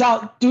 stands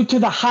out due to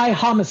the high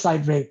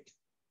homicide rate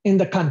in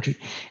the country.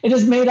 It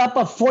is made up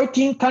of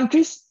 14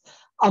 countries.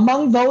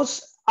 Among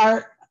those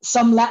are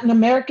some Latin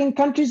American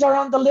countries are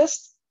on the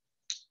list,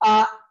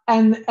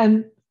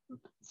 and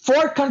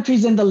 4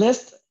 countries in the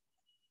list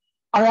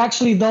are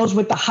actually those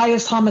with the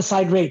highest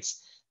homicide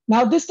rates.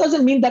 Now, this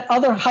doesn't mean that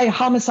other high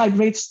homicide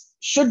rates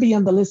should be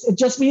on the list. It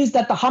just means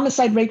that the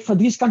homicide rate for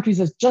these countries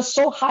is just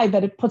so high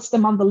that it puts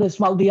them on the list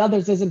while the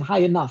others isn't high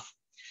enough.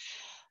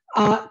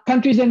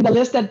 Countries in the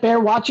list that bear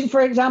watching,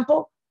 for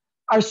example,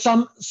 are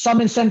some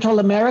in Central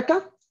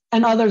America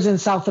and others in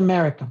South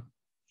America.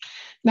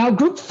 Now,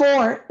 Group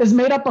 4 is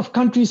made up of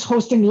countries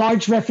hosting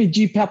large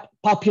refugee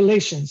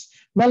populations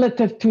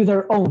relative to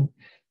their own.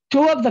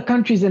 2 of the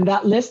countries in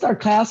that list are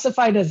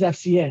classified as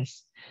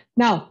FCS.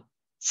 Now,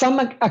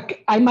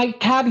 I might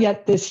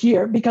caveat this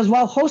here because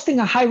while hosting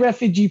a high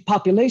refugee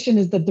population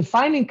is the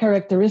defining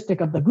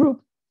characteristic of the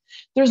group,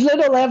 there's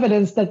little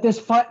evidence that this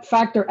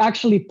factor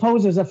actually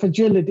poses a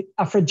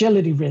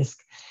fragility risk.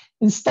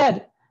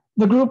 Instead,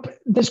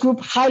 this group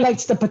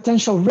highlights the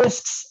potential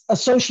risks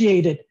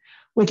associated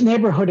with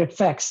neighborhood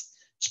effects,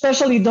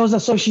 especially those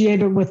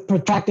associated with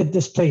protracted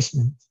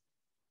displacement.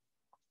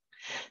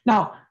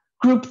 Now,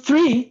 Group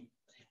 3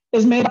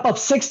 is made up of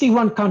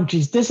 61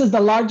 countries. This is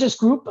the largest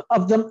group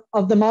of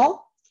them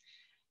all.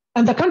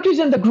 And the countries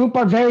in the group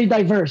are very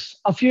diverse.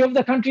 A few of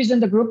the countries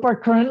in the group are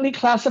currently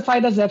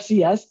classified as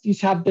FCS.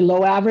 These have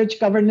below average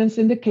governance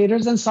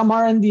indicators, and some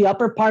are in the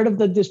upper part of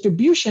the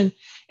distribution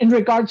in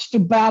regards to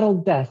battle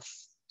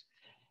deaths.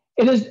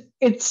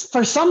 It's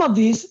for some of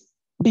these,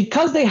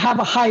 because they have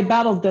a high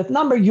battle death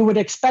number, you would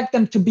expect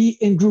them to be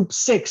in Group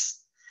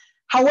 6.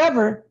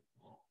 However,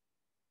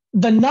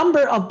 the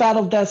number of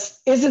battle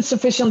deaths isn't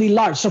sufficiently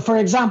large. So for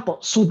example,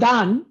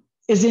 Sudan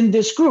is in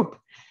this group.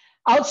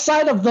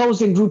 Outside of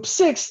those in Group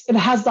 6, it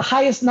has the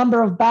highest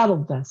number of battle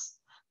deaths.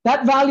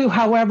 That value,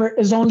 however,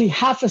 is only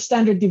half a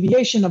standard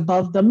deviation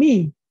above the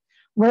mean.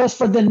 Whereas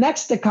for the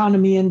next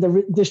economy in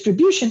the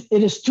distribution,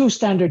 it is 2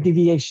 standard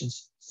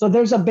deviations. So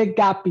there's a big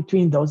gap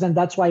between those, and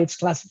that's why it's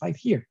classified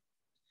here.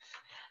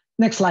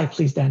 Next slide,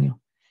 please, Daniel.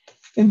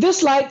 In this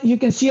slide, you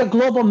can see a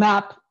global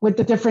map with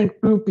the different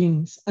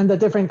groupings and the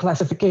different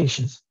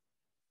classifications.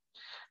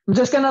 I'm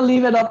just going to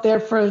leave it up there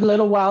for a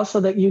little while so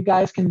that you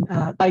guys can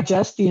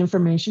digest the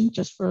information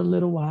just for a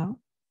little while.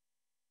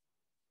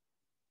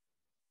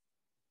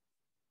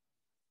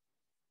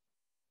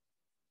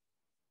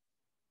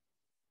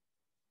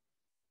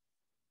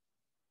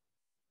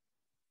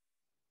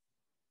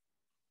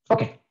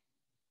 Okay,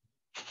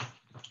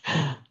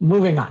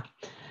 moving on.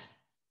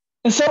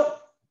 And so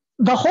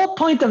the whole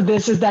point of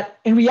this is that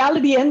in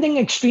reality, ending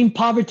extreme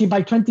poverty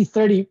by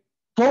 2030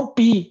 won't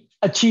be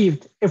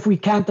achieved if we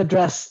can't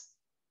address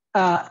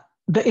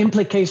the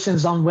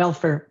implications on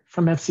welfare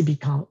from FCB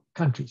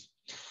countries.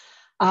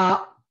 And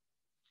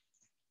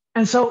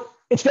so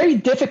it's very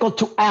difficult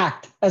to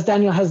act, as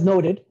Daniel has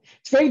noted.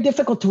 It's very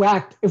difficult to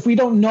act if we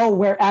don't know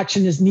where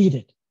action is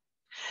needed.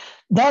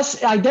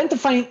 Thus,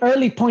 identifying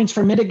early points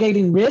for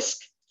mitigating risk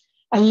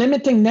and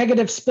limiting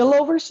negative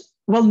spillovers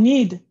will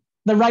need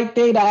the right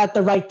data at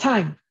the right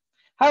time.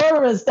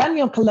 However, as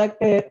Daniel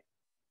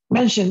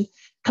mentioned,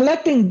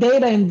 collecting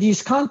data in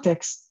these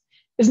contexts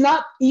is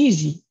not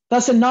easy.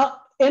 Thus,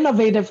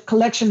 innovative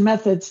collection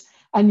methods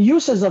and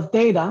uses of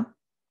data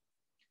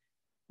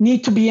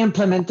need to be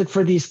implemented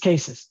for these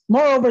cases.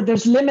 Moreover,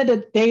 there's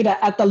limited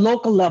data at the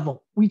local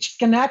level, which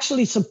can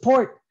actually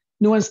support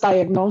nuanced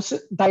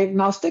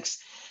diagnostics,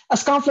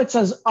 as conflicts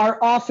are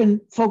often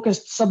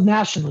focused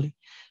subnationally,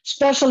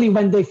 especially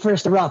when they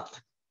first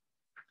erupt.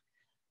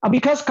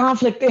 Because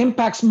conflict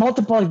impacts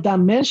multiple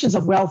dimensions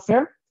of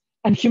welfare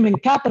and human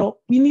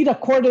capital, we need a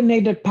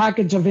coordinated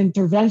package of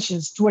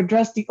interventions to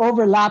address the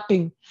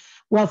overlapping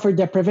welfare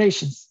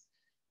deprivations.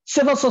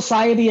 Civil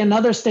society and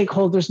other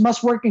stakeholders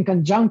must work in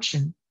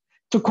conjunction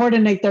to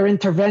coordinate their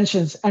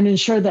interventions and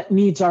ensure that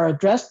needs are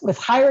addressed with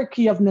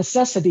hierarchy of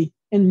necessity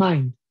in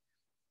mind.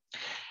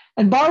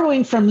 And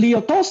borrowing from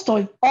Leo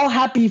Tolstoy, all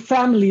happy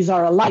families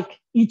are alike.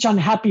 Each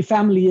unhappy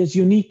family is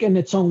unique in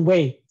its own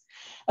way.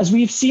 As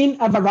we've seen,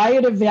 a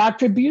variety of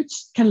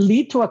attributes can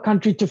lead to a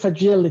country to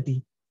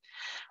fragility.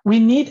 We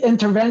need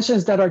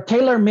interventions that are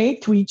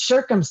tailor-made to each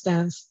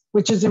circumstance,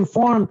 which is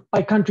informed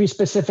by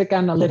country-specific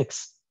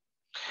analytics.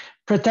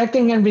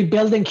 Protecting and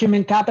rebuilding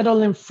human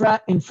capital in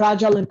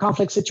fragile and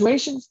conflict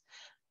situations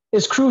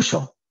is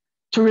crucial.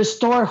 To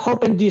restore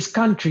hope in these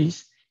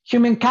countries,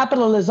 human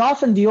capital is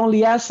often the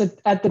only asset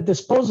at the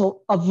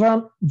disposal of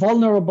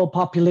vulnerable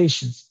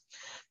populations.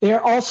 They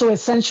are also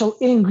essential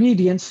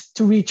ingredients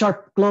to reach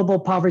our global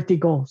poverty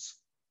goals.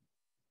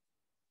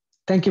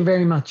 Thank you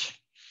very much.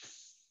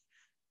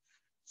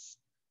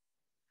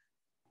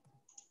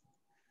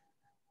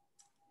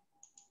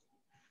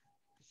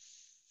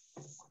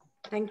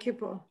 Thank you,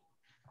 Paul.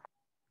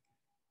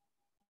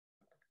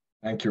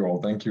 Thank you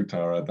all. Thank you,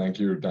 Tara. Thank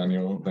you,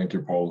 Daniel. Thank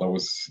you, Paul. That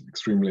was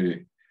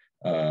extremely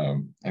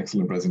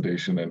excellent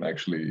presentation and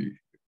actually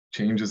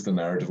changes the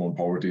narrative on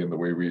poverty and the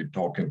way we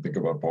talk and think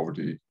about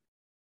poverty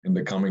in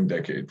the coming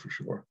decade for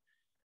sure.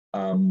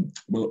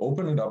 We'll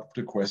open it up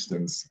to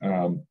questions.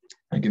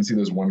 I can see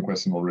there's one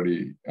question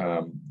already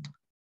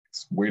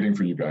waiting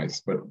for you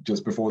guys. But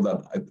just before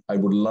that, I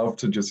would love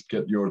to just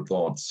get your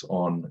thoughts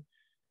on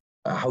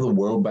how the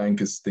World Bank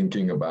is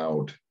thinking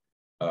about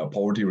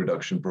poverty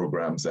reduction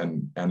programs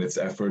and its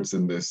efforts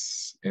in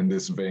this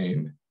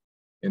vein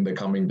in the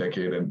coming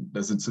decade. And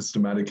does it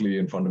systematically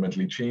and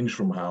fundamentally change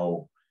from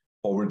how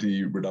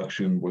poverty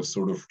reduction was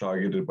sort of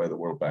targeted by the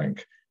World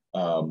Bank,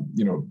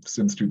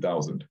 since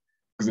 2000?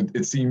 Because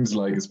it seems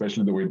like,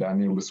 especially the way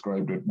Daniel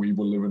described it, we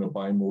will live in a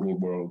bimodal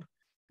world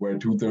where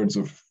 2/3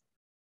 of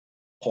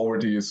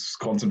poverty is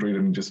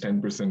concentrated in just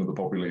 10% of the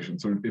population.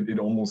 So it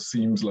almost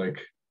seems like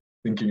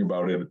thinking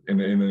about it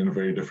in a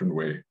very different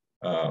way.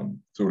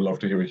 So we'd love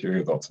to hear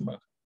your thoughts on that.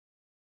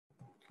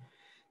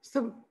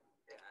 So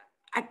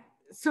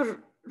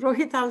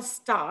Rohit, I'll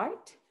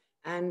start,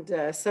 and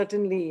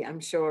certainly I'm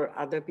sure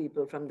other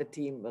people from the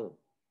team will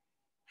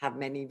have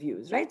many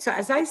views, right? So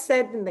as I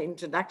said in the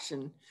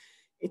introduction,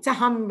 it's a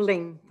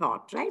humbling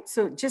thought, right?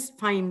 So just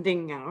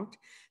finding out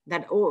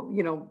that,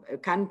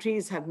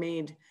 countries have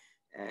made,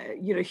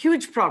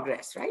 huge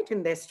progress, right,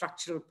 in their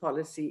structural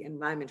policy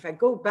environment. If I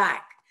go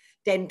back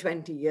 10,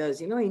 20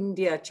 years,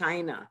 India,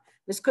 China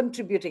was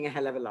contributing a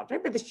hell of a lot,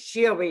 right, with the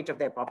sheer weight of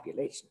their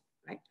population,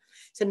 right?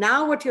 So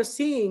now what you're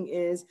seeing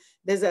is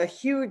there's a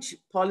huge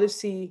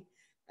policy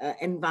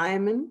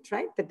environment,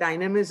 right? The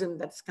dynamism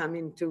that's come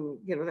into,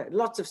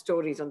 lots of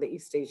stories on the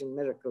East Asian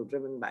miracle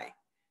driven by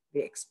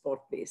the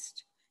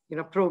export-based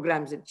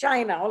programs in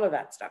China, all of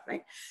that stuff,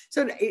 right?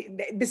 So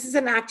this is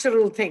a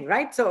natural thing,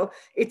 right? So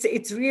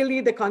it's really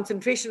the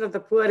concentration of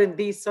the poor in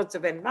these sorts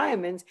of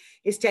environments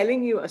is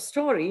telling you a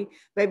story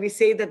where we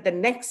say that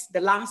the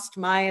last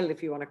mile,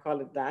 if you want to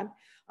call it that,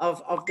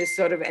 of this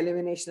sort of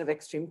elimination of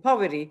extreme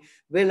poverty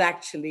will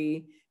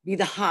actually be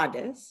the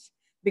hardest,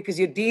 because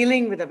you're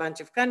dealing with a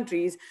bunch of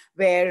countries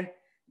where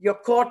you're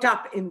caught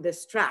up in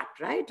this trap,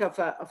 right, of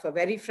a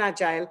very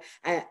fragile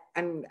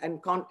and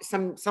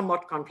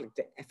somewhat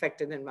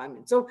conflict-affected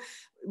environment. So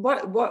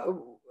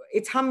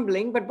it's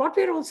humbling, but what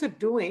we're also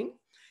doing,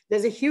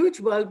 there's a huge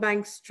World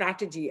Bank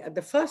strategy,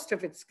 the first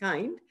of its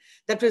kind,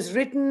 that was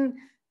written,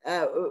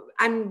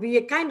 and we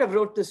kind of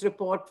wrote this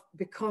report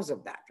because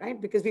of that, right?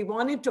 Because we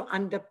wanted to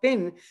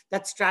underpin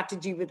that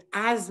strategy with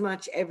as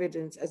much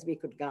evidence as we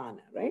could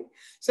garner, right?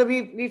 So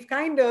we've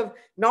kind of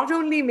not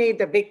only made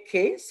the big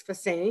case for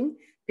saying,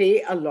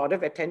 pay a lot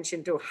of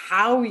attention to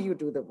how you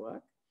do the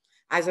work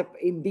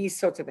in these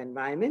sorts of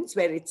environments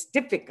where it's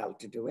difficult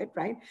to do it,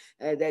 right?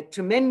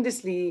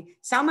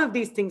 Some of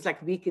these things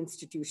like weak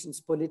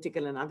institutions,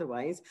 political and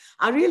otherwise,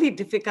 are really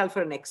difficult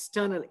for an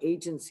external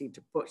agency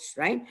to push,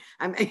 right?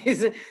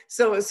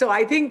 So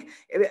I think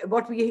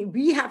what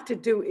we have to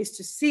do is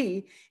to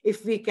see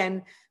if we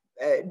can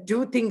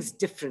do things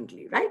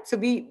differently, right? So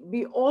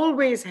we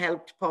always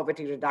helped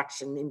poverty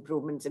reduction,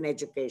 improvements in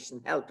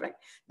education, health, right?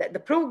 The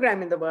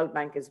program in the World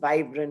Bank is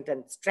vibrant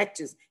and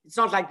stretches. It's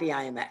not like the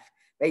IMF,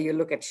 where you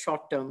look at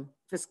short-term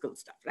fiscal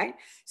stuff, right?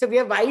 So we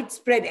are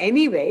widespread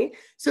anyway.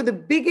 So the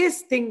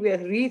biggest thing we're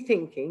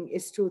rethinking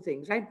is two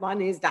things, right?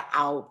 One is the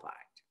how part.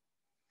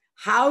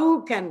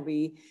 How can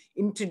we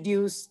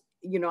introduce,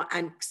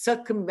 and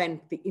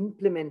circumvent the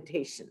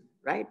implementation,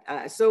 right?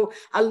 So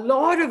a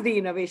lot of the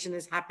innovation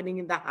is happening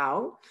in the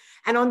how.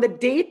 And on the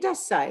data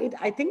side,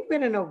 I think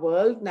we're in a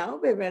world now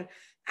where we're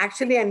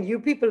actually, and you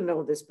people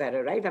know this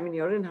better, right? I mean,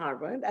 you're in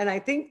Harvard, and I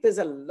think there's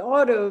a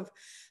lot of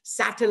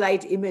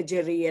satellite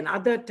imagery and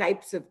other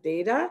types of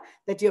data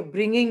that you're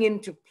bringing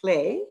into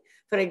play.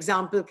 For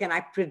example, can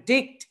I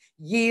predict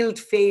yield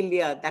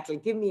failure that will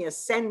give me a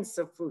sense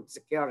of food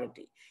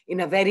security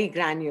in a very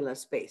granular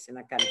space in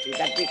a country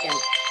that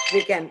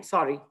we can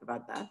sorry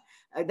about that,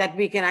 that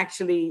we can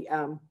actually,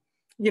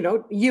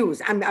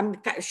 use. I'm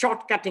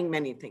shortcutting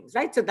many things,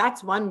 right? So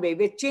that's one way.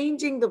 We're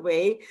changing the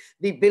way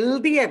we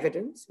build the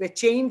evidence. We're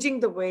changing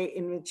the way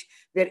in which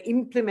we're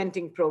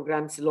implementing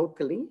programs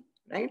locally,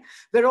 right?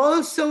 We're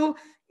also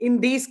in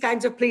these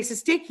kinds of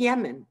places. Take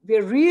Yemen.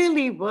 We're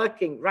really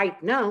working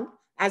right now,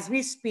 as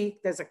we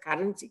speak, there's a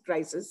currency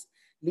crisis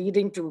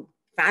leading to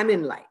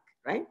famine-like,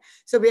 right?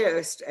 So we're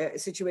a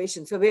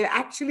situation. So we're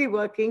actually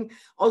working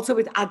also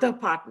with other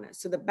partners.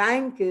 So the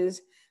bank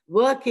is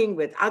working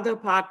with other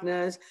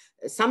partners,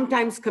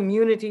 sometimes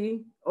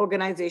community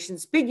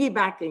organizations,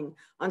 piggybacking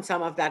on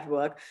some of that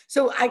work.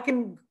 So I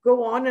can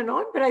go on and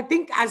on, but I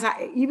think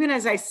even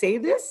as I say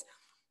this,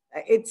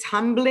 it's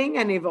humbling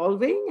and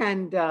evolving,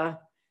 and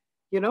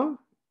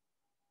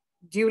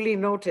duly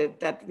noted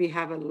that we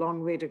have a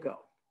long way to go.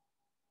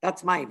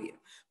 That's my view.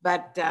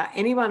 But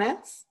anyone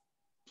else?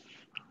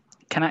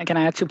 Can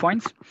I add 2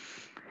 points?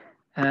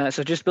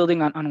 So just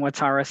building on what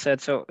Tara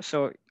said. So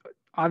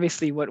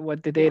obviously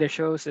what the data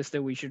shows is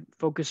that we should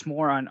focus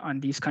more on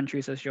these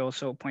countries, as you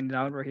also pointed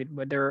out, Rohit.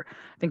 But there are,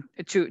 I think,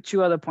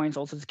 two other points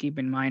also to keep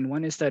in mind.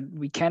 One is that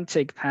we can't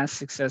take past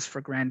success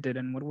for granted.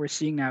 And what we're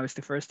seeing now is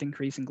the first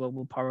increase in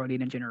global poverty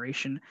in a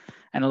generation.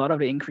 And a lot of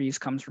the increase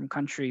comes from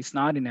countries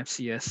not in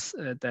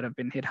FCS that have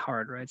been hit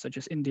hard, right? Such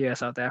as India,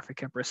 South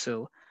Africa,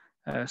 Brazil.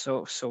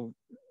 So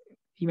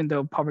even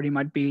though poverty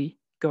might be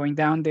going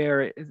down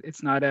there,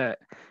 it's not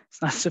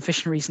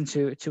sufficient reason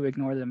to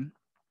ignore them.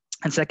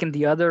 And second,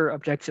 the other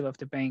objective of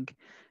the bank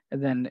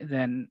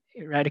then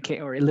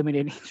eradicate or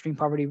eliminate extreme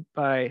poverty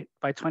by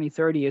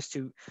 2030 is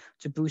to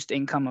boost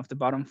income of the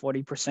bottom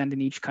 40%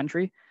 in each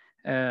country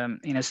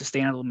in a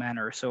sustainable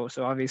manner. So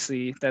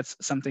obviously that's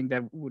something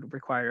that would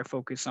require a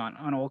focus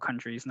on all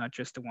countries, not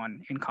just the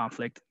one in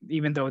conflict,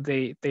 even though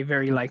they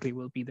very likely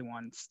will be the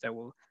ones that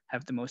will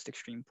have the most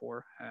extreme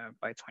poor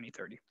by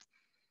 2030.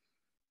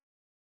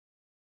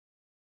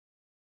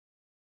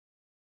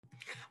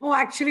 Oh,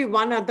 actually,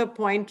 one other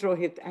point,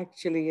 Rohit,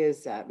 actually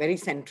is very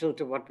central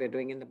to what we're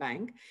doing in the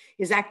bank,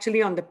 is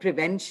actually on the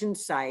prevention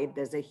side.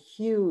 There's a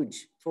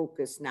huge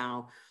focus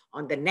now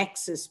on the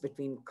nexus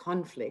between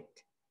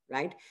conflict,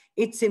 right?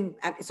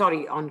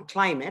 On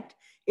climate,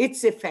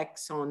 its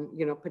effects on,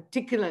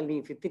 particularly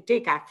if you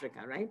take Africa,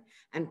 right?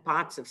 And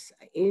parts of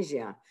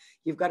Asia,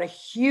 you've got a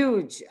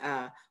huge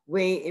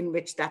way in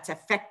which that's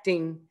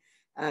affecting,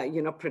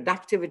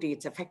 productivity,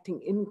 it's affecting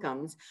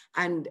incomes,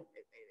 and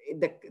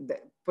the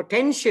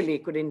potentially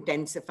could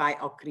intensify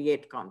or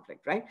create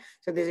conflict, right?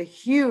 So there's a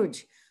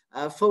huge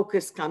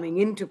focus coming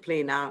into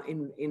play now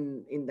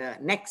in the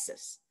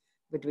nexus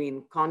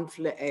between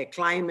conflict,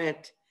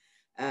 climate,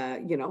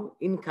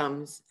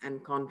 incomes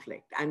and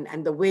conflict,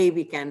 and the way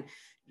we can,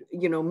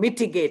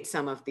 mitigate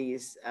some of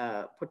these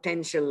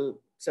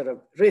potential sort of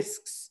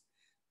risks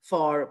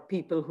for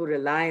people who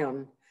rely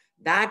on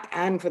that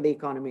and for the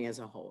economy as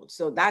a whole.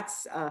 So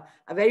that's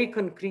a very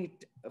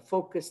concrete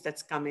focus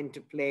that's come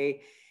into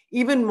play,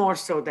 even more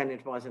so than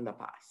it was in the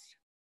past.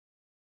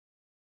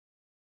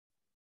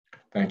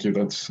 Thank you.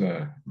 That's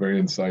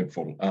very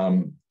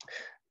insightful.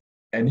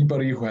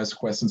 Anybody who has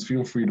questions,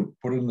 feel free to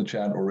put it in the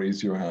chat or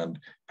raise your hand.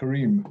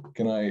 Kareem,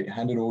 can I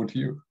hand it over to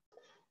you?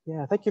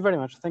 Yeah, thank you very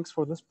much. Thanks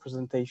for this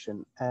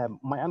presentation.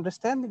 My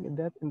understanding is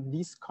that in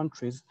these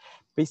countries,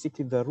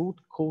 basically the root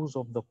cause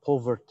of the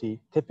poverty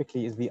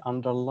typically is the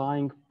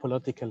underlying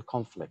political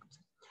conflict.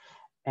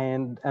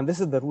 And this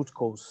is the root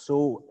cause.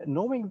 So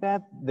knowing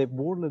that the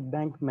World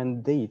Bank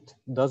mandate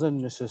doesn't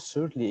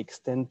necessarily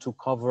extend to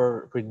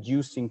cover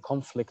reducing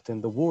conflict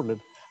in the world,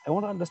 I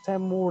want to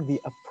understand more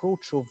the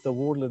approach of the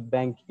World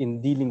Bank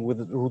in dealing with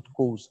the root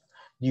cause.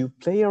 Do you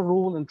play a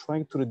role in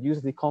trying to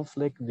reduce the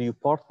conflict? Do you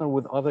partner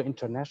with other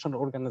international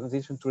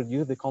organizations to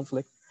reduce the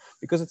conflict?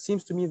 Because it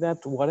seems to me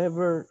that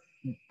whatever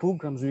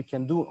programs we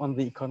can do on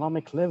the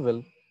economic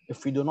level,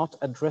 if we do not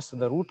address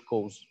the root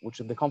cause, which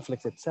is the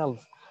conflict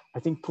itself, I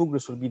think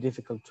progress will be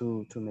difficult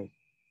to make.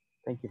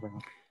 Thank you very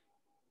much.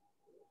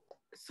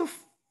 So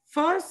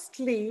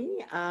firstly,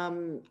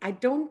 I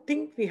don't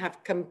think we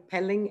have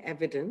compelling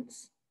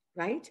evidence,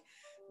 right,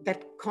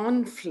 that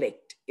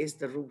conflict is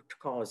the root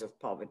cause of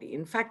poverty.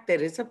 In fact,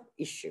 there is an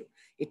issue.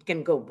 It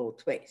can go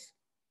both ways.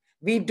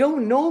 We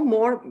don't know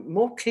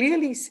more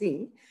clearly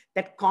see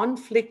that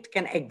conflict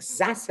can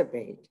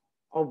exacerbate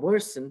or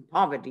worsen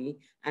poverty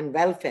and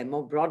welfare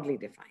more broadly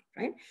defined,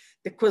 right?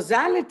 The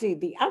causality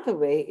the other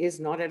way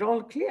is not at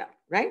all clear,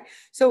 right?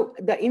 So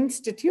the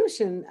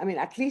institution, I mean,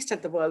 at least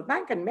at the World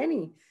Bank, and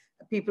many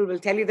people will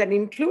tell you that,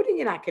 including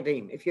in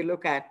academia, if you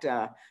look at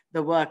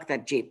the work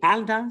that Jay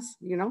Pal does,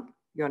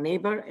 your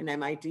neighbor in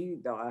MIT,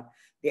 the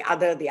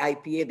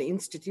IPA, the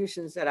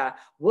institutions that are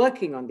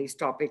working on these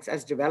topics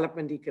as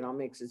development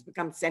economics has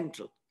become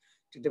central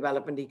to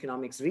development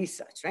economics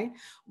research, right?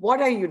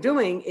 What are you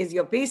doing is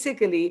you're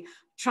basically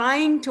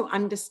trying to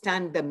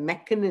understand the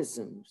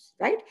mechanisms,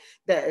 right?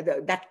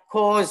 That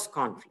cause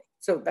conflict.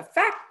 So the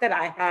fact that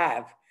I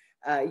have,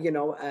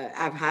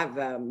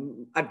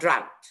 a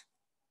drought,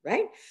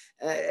 right?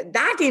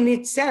 That in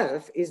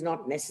itself is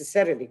not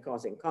necessarily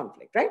causing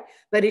conflict, right?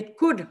 But it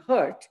could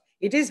hurt,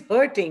 it is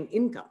hurting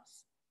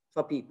incomes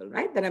for people,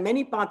 right? There are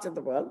many parts of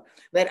the world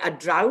where a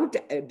drought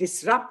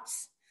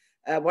disrupts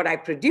what I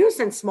produce,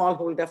 and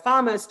smallholder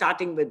farmers,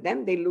 starting with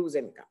them, they lose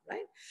income,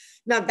 right?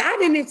 Now that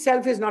in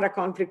itself is not a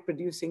conflict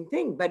producing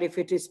thing, but if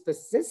it is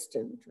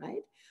persistent,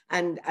 right?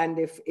 And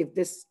if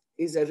this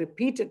is a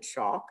repeated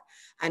shock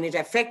and it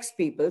affects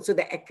people, so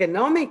the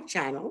economic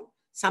channel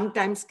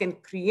sometimes can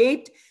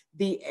create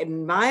the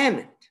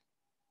environment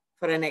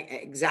for an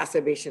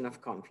exacerbation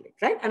of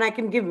conflict, right? And I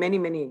can give many,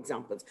 many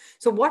examples.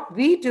 So what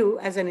we do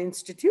as an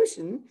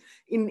institution,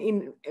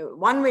 in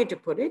one way to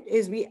put it,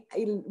 is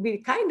we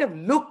kind of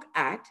look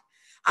at,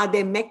 are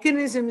there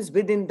mechanisms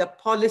within the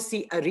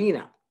policy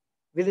arena,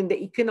 within the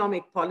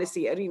economic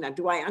policy arena?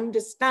 Do I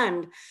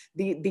understand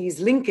these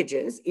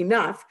linkages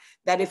enough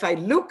that if I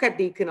look at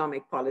the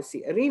economic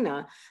policy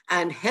arena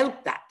and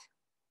help that,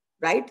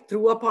 right,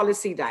 through a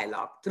policy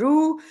dialogue,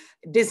 through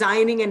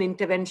designing an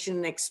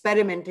intervention,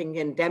 experimenting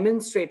and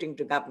demonstrating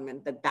to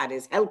government that that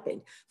is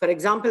helping. For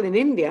example, in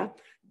India,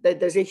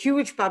 there's a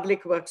huge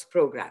public works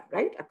program,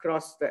 right,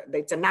 across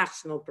it's a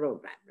national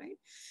program, right?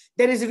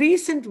 There is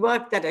recent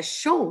work that has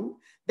shown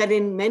that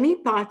in many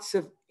parts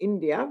of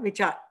India,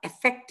 which are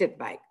affected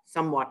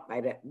somewhat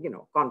by the,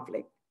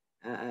 conflict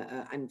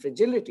and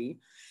fragility,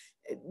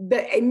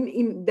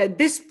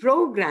 this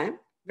program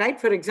right?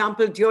 For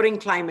example, during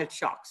climate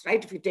shocks,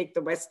 right? If you take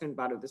the Western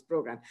part of this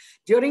program,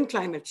 during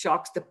climate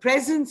shocks, the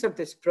presence of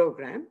this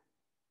program,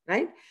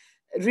 right,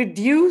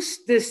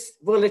 reduced this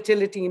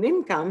volatility in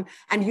income,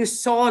 and you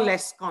saw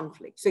less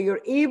conflict. So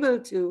you're able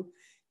to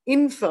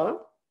infer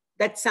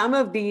that some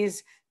of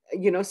these,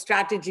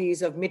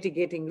 strategies of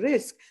mitigating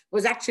risk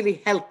was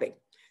actually helping.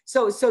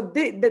 So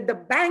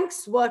the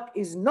bank's work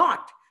is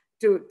not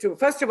to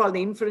first of all,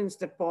 the inference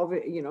that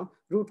poverty,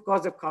 root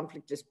cause of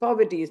conflict is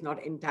poverty is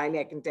not entirely,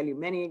 I can tell you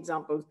many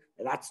examples,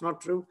 that's not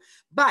true.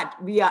 But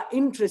we are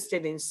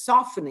interested in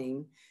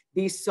softening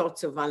these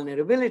sorts of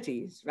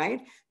vulnerabilities,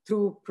 right,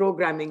 through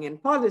programming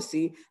and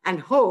policy, and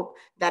hope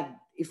that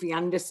if we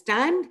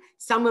understand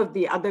some of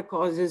the other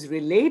causes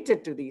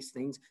related to these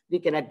things, we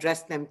can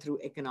address them through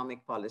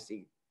economic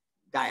policy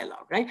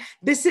dialogue, right?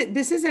 This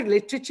is a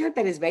literature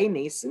that is very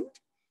nascent,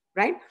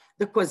 right?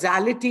 The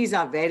causalities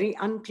are very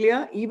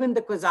unclear. Even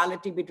the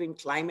causality between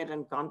climate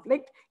and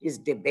conflict is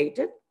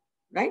debated,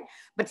 right?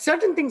 But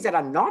certain things that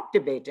are not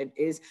debated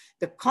is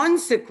the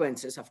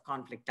consequences of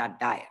conflict are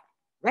dire,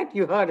 right?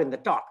 You heard in the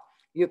talk,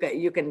 you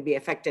can be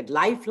affected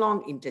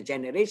lifelong,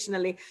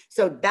 intergenerationally.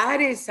 So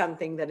that is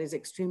something that is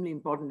extremely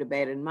important to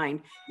bear in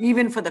mind,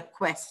 even for the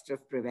quest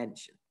of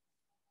prevention.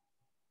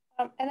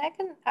 And I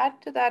can add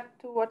to that,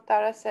 to what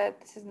Tara said.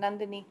 This is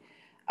Nadini.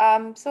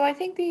 So I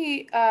think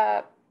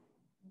the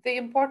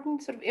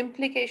important sort of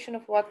implication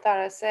of what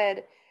Tara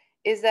said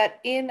is that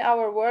in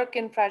our work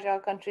in fragile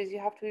countries, you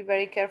have to be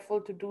very careful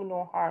to do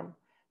no harm,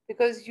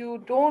 because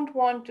you don't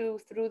want to,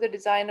 through the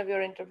design of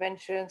your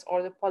interventions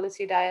or the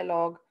policy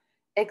dialogue,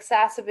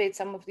 exacerbate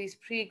some of these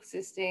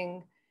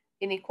pre-existing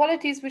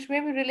inequalities, which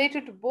may be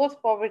related to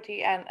both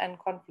poverty and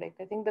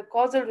conflict. I think the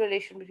causal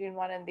relation between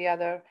one and the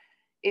other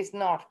is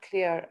not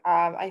clear.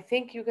 I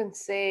think you can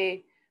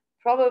say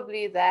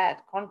probably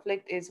that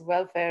conflict is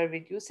welfare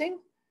reducing,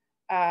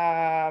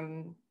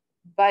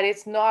 but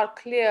it's not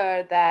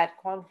clear that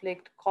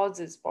conflict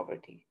causes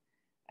poverty.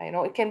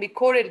 It can be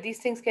correlated. These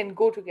things can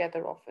go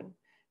together often.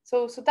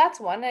 So that's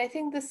one. I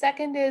think the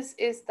second is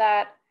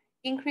that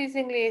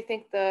increasingly, I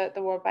think the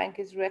World Bank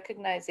is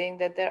recognizing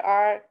that there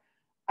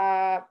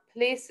are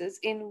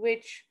places in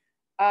which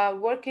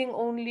working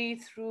only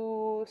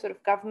through sort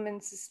of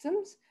government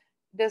systems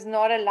does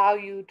not allow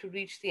you to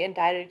reach the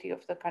entirety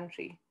of the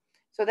country.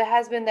 So there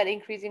has been that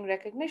increasing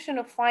recognition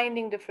of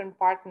finding different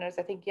partners.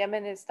 I think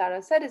Yemen, as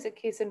Tara said, is a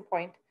case in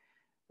point,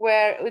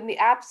 where in the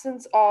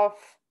absence of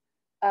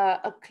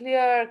a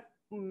clear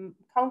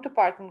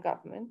counterpart in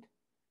government,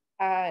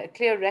 a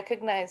clear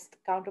recognized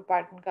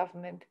counterpart in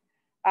government,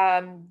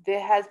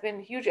 there has been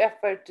huge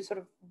effort to sort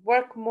of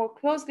work more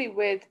closely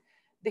with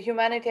the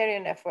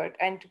humanitarian effort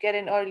and to get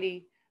in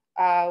early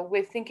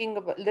with thinking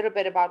a little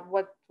bit about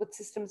what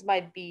systems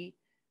might be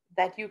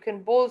that you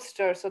can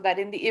bolster, so that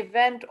in the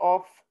event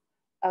of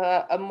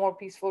a more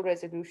peaceful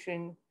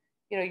resolution,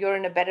 you're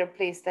in a better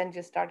place than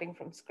just starting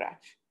from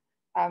scratch.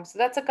 So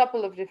that's a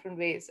couple of different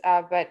ways.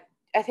 But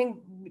I think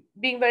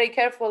being very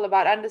careful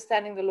about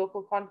understanding the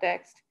local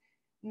context,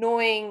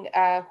 knowing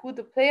who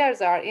the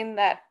players are in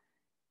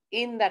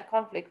that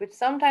conflict, which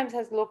sometimes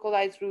has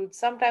localized roots,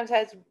 sometimes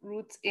has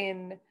roots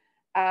in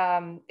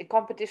a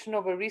competition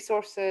over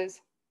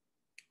resources,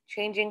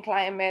 changing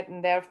climate,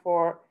 and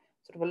therefore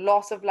sort of a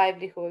loss of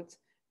livelihoods.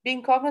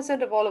 Being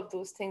cognizant of all of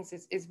those things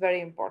is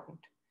very important.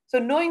 So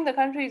knowing the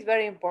country is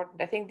very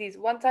important. I think these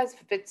one size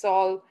fits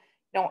all,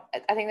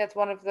 I think that's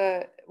one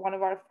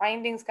of our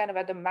findings kind of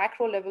at the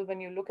macro level when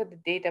you look at the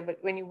data, but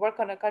when you work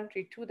on a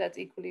country too, that's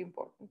equally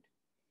important.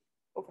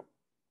 Over.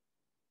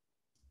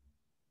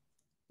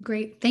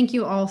 Great. Thank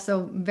you all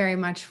so very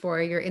much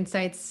for your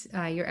insights,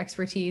 your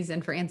expertise,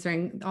 and for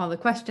answering all the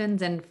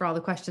questions and for all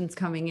the questions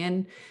coming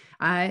in.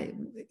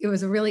 It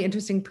was a really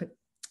interesting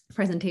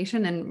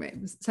presentation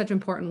and such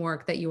important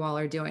work that you all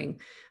are doing.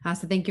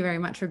 So thank you very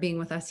much for being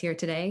with us here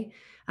today.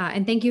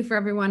 And thank you for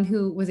everyone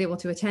who was able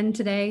to attend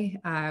today.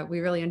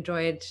 We really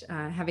enjoyed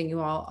having you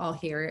all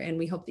here, and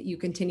we hope that you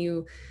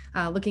continue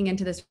looking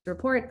into this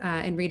report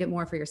and read it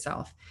more for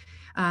yourself.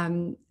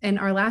 And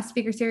our last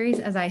speaker series,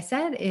 as I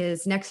said,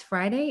 is next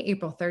Friday,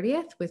 April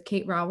 30th, with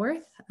Kate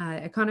Raworth,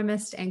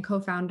 economist and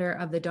co-founder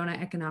of the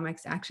Donut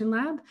Economics Action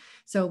Lab.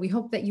 So we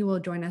hope that you will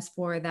join us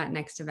for that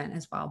next event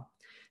as well.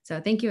 So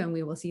thank you, and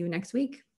we will see you next week.